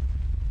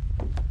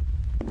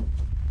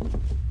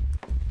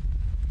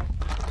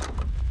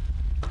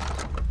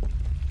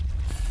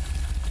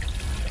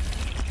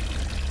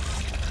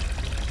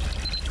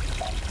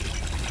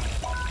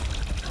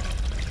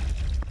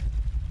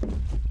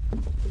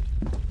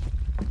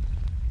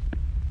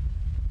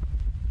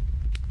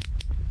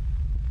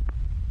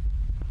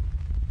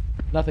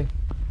 Nothing.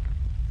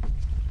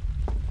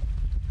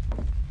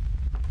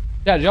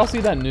 Yeah, did y'all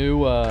see that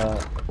new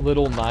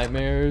Little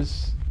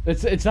Nightmares?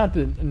 It's not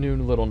the new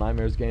Little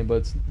Nightmares game, but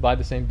it's by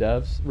the same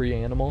devs,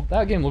 Reanimal.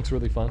 That game looks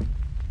really fun.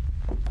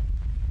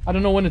 I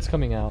don't know when it's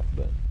coming out,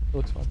 but it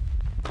looks fun.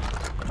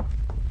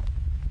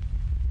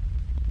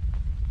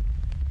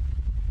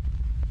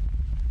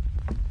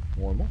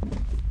 Normal.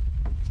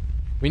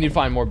 We need to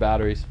find more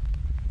batteries.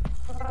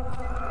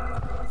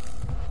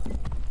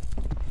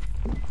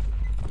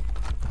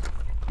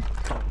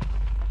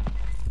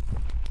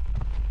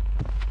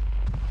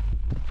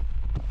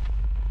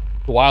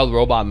 The Wild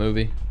Robot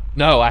movie.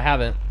 No, I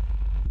haven't.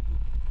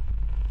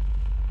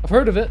 I've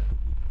heard of it.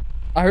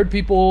 I heard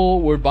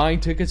people were buying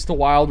tickets to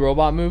Wild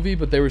Robot movie,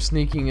 but they were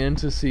sneaking in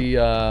to see,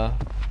 what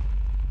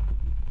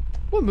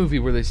movie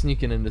were they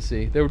sneaking in to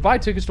see? They would buy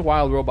tickets to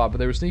Wild Robot, but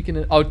they were sneaking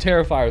in, oh,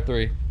 Terrifier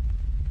 3.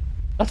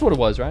 That's what it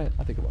was, right?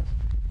 I think it was.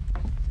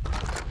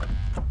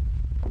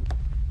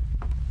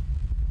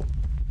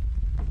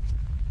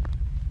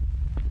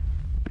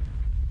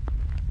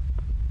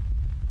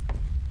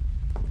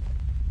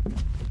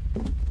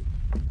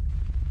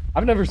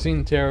 I've never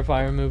seen the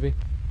Terrifier movie.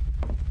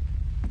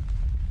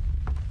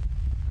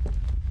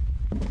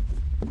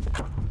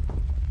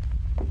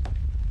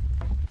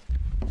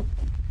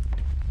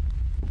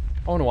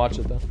 I want to watch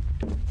it though.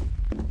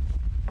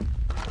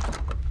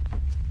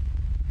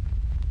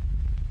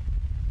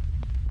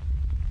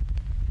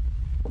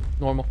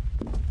 Normal.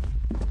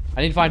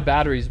 I need to find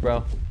batteries,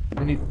 bro.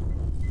 We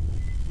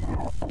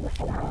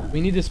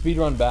need to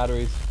speedrun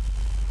batteries.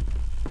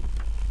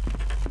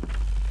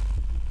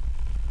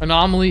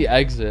 Anomaly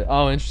exit.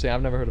 Oh, interesting.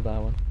 I've never heard of that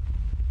one.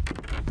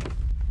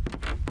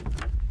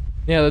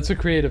 Yeah, that's a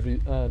creative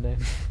name.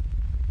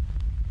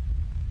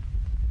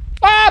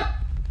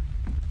 Ah!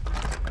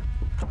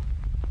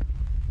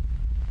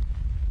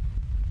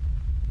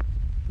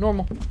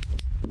 Normal.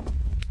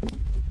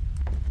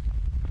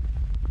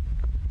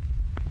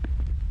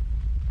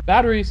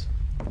 Batteries.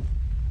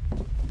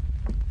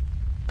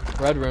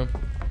 Red room.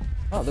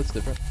 Oh, that's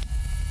different.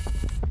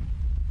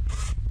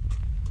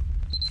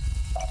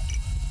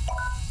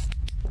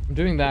 I'm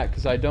doing that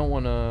because I don't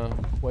want to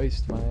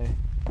waste my...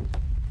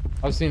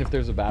 I was seeing if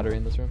there's a battery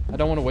in this room. I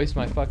don't want to waste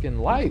my fucking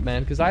light,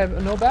 man, because I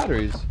have no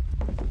batteries.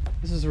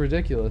 This is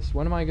ridiculous.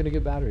 When am I going to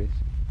get batteries?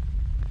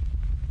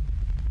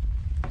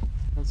 I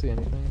don't see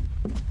anything.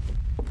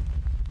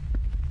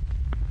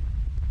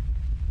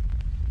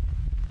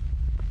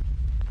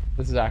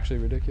 This is actually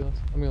ridiculous.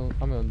 I'm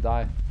gonna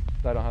die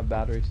because I don't have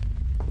batteries.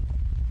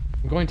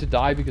 I'm going to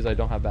die because I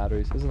don't have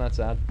batteries. Isn't that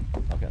sad?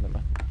 Okay, never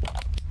mind.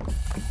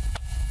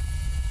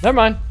 Never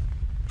mind.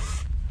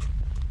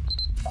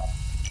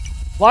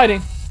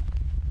 Lighting.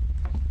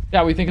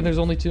 Yeah, we thinking there's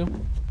only 2?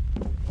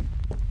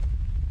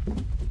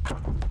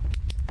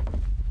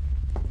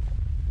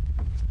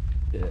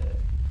 Yeah.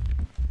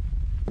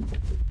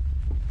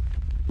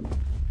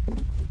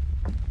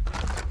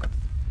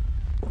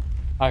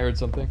 I heard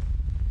something.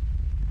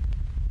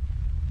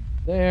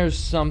 There's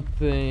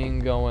something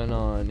going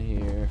on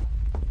here.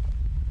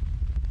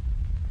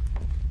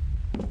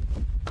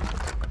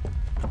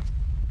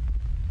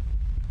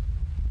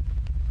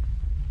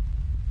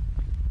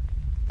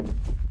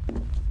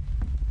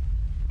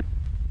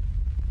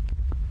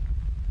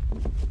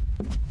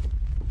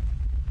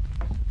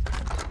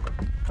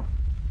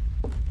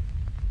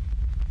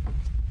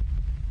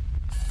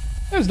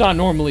 There's not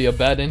normally a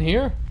bed in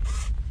here.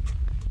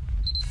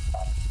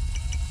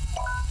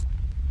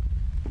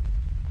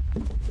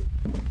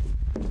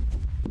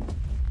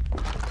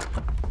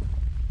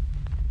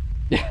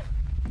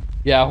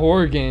 Yeah,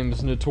 horror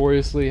games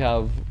notoriously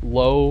have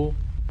low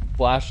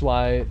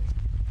flashlight,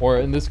 or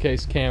in this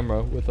case,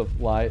 camera with a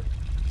light,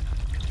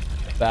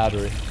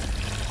 battery.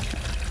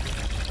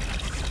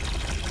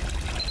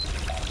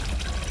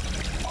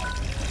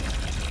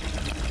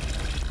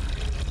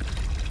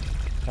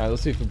 Alright,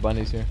 let's see if the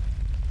bunny's here.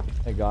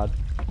 Thank God.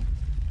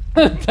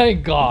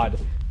 Thank God.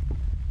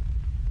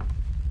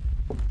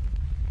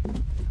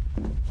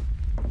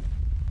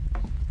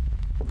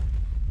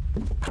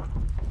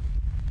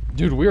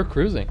 Dude, we are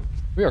cruising.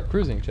 We are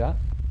cruising, chat.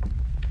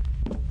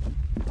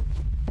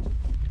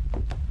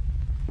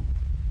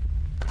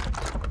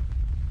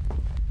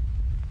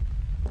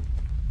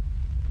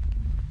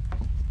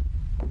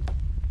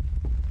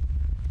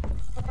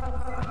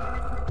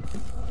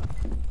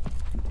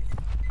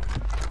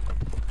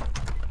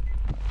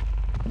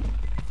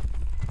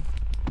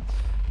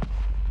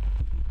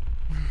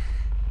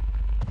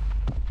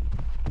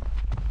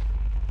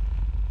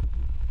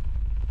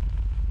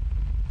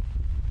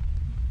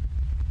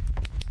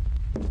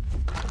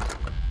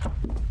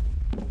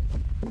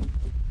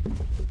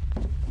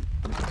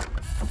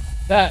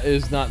 That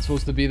is not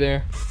supposed to be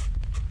there.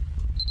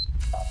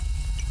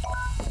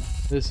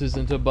 This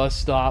isn't a bus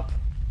stop.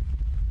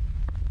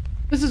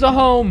 This is a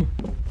home.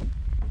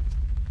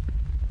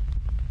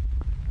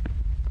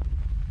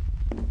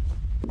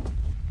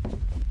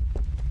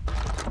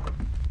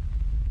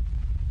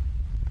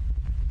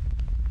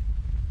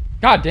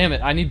 God damn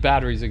it, I need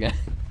batteries again.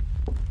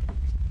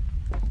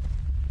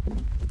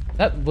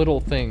 That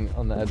little thing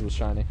on the edge was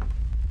shiny.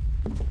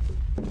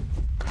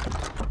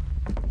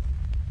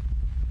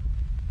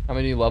 How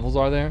many levels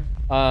are there?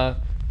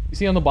 You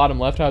see on the bottom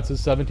left how it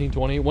says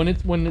 1720?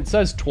 When it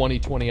says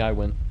 2020, I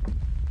win.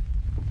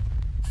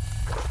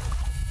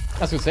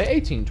 I was gonna say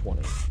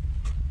 1820.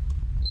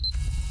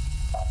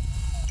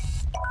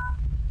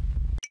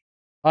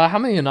 How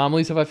many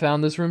anomalies have I found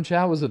in this room,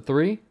 chat? Was it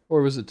 3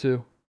 or was it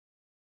 2?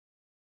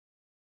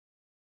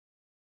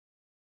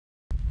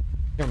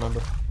 Can't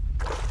remember.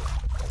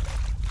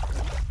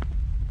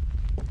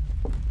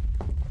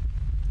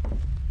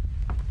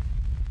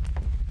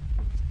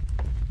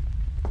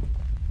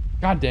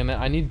 God damn it,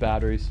 I need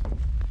batteries.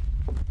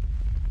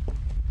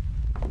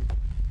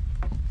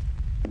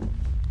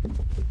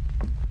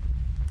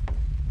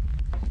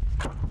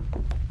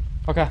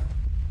 Okay.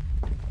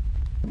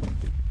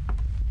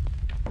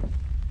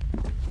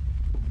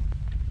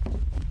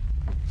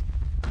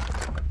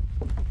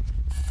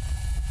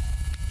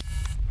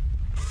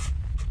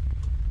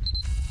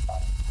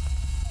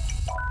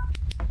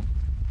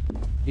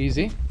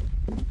 Easy.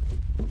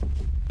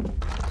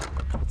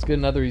 Let's get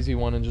another easy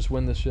one and just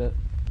win this shit.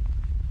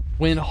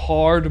 Win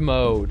hard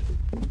mode.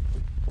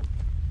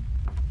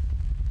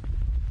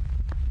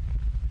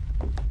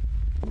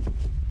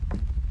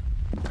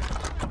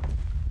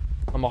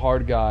 I'm a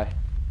hard guy.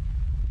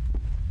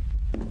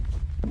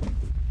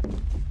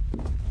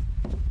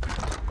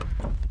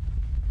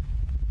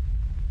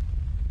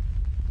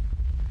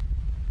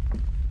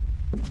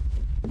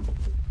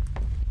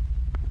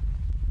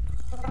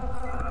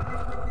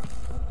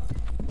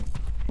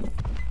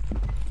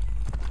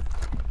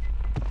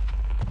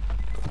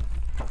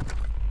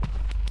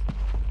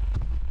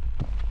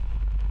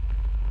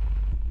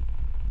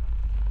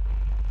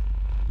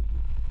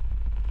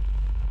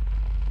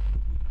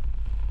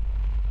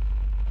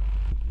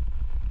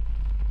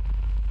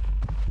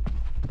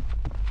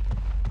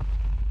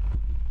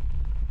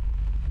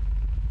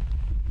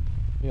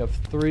 We have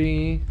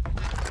 3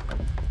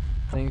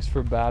 things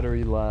for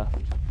battery left.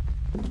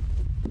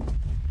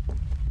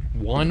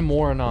 1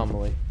 more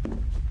anomaly.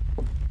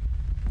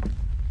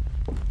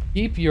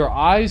 Keep your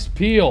eyes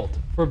peeled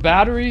for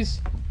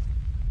batteries.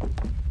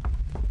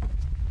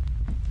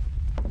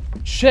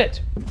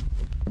 Shit!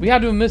 We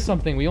had to have missed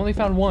something. We only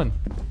found one.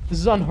 This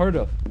is unheard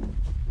of.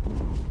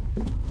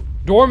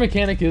 Door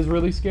mechanic is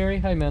really scary.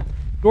 Hey, man.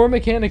 Door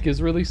mechanic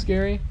is really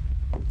scary.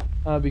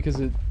 Because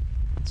it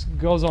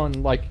goes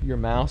on, like, your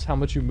mouse. How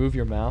much you move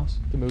your mouse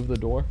to move the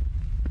door.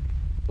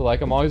 So,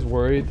 like, I'm always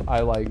worried I,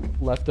 like,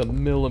 left a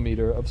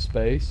millimeter of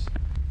space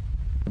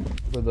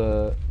for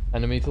the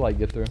enemy to, like,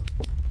 get through.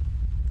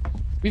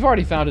 We've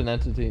already found an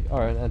entity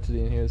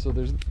in here, so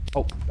there's...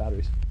 Oh,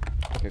 batteries.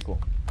 Okay, cool.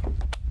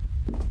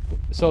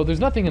 So there's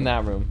nothing in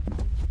that room.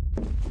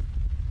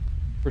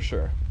 For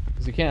sure.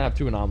 Because you can't have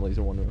two anomalies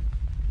in one room.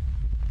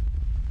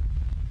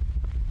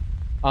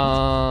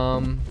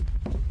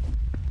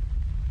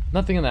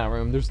 Nothing in that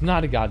room. There's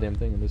not a goddamn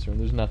thing in this room.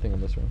 There's nothing in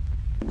this room.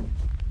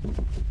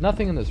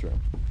 Nothing in this room.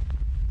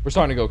 We're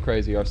starting to go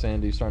crazy. Our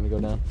sanity's starting to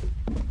go down.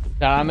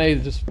 Yeah, I may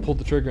just pull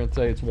the trigger and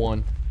say it's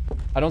 1.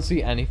 I don't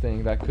see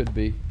anything that could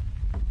be.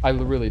 I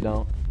really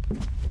don't.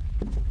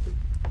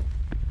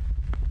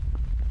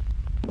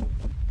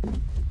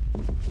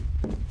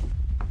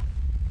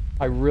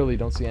 I really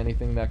don't see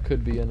anything that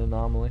could be an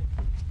anomaly.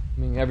 I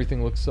mean,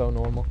 everything looks so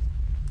normal.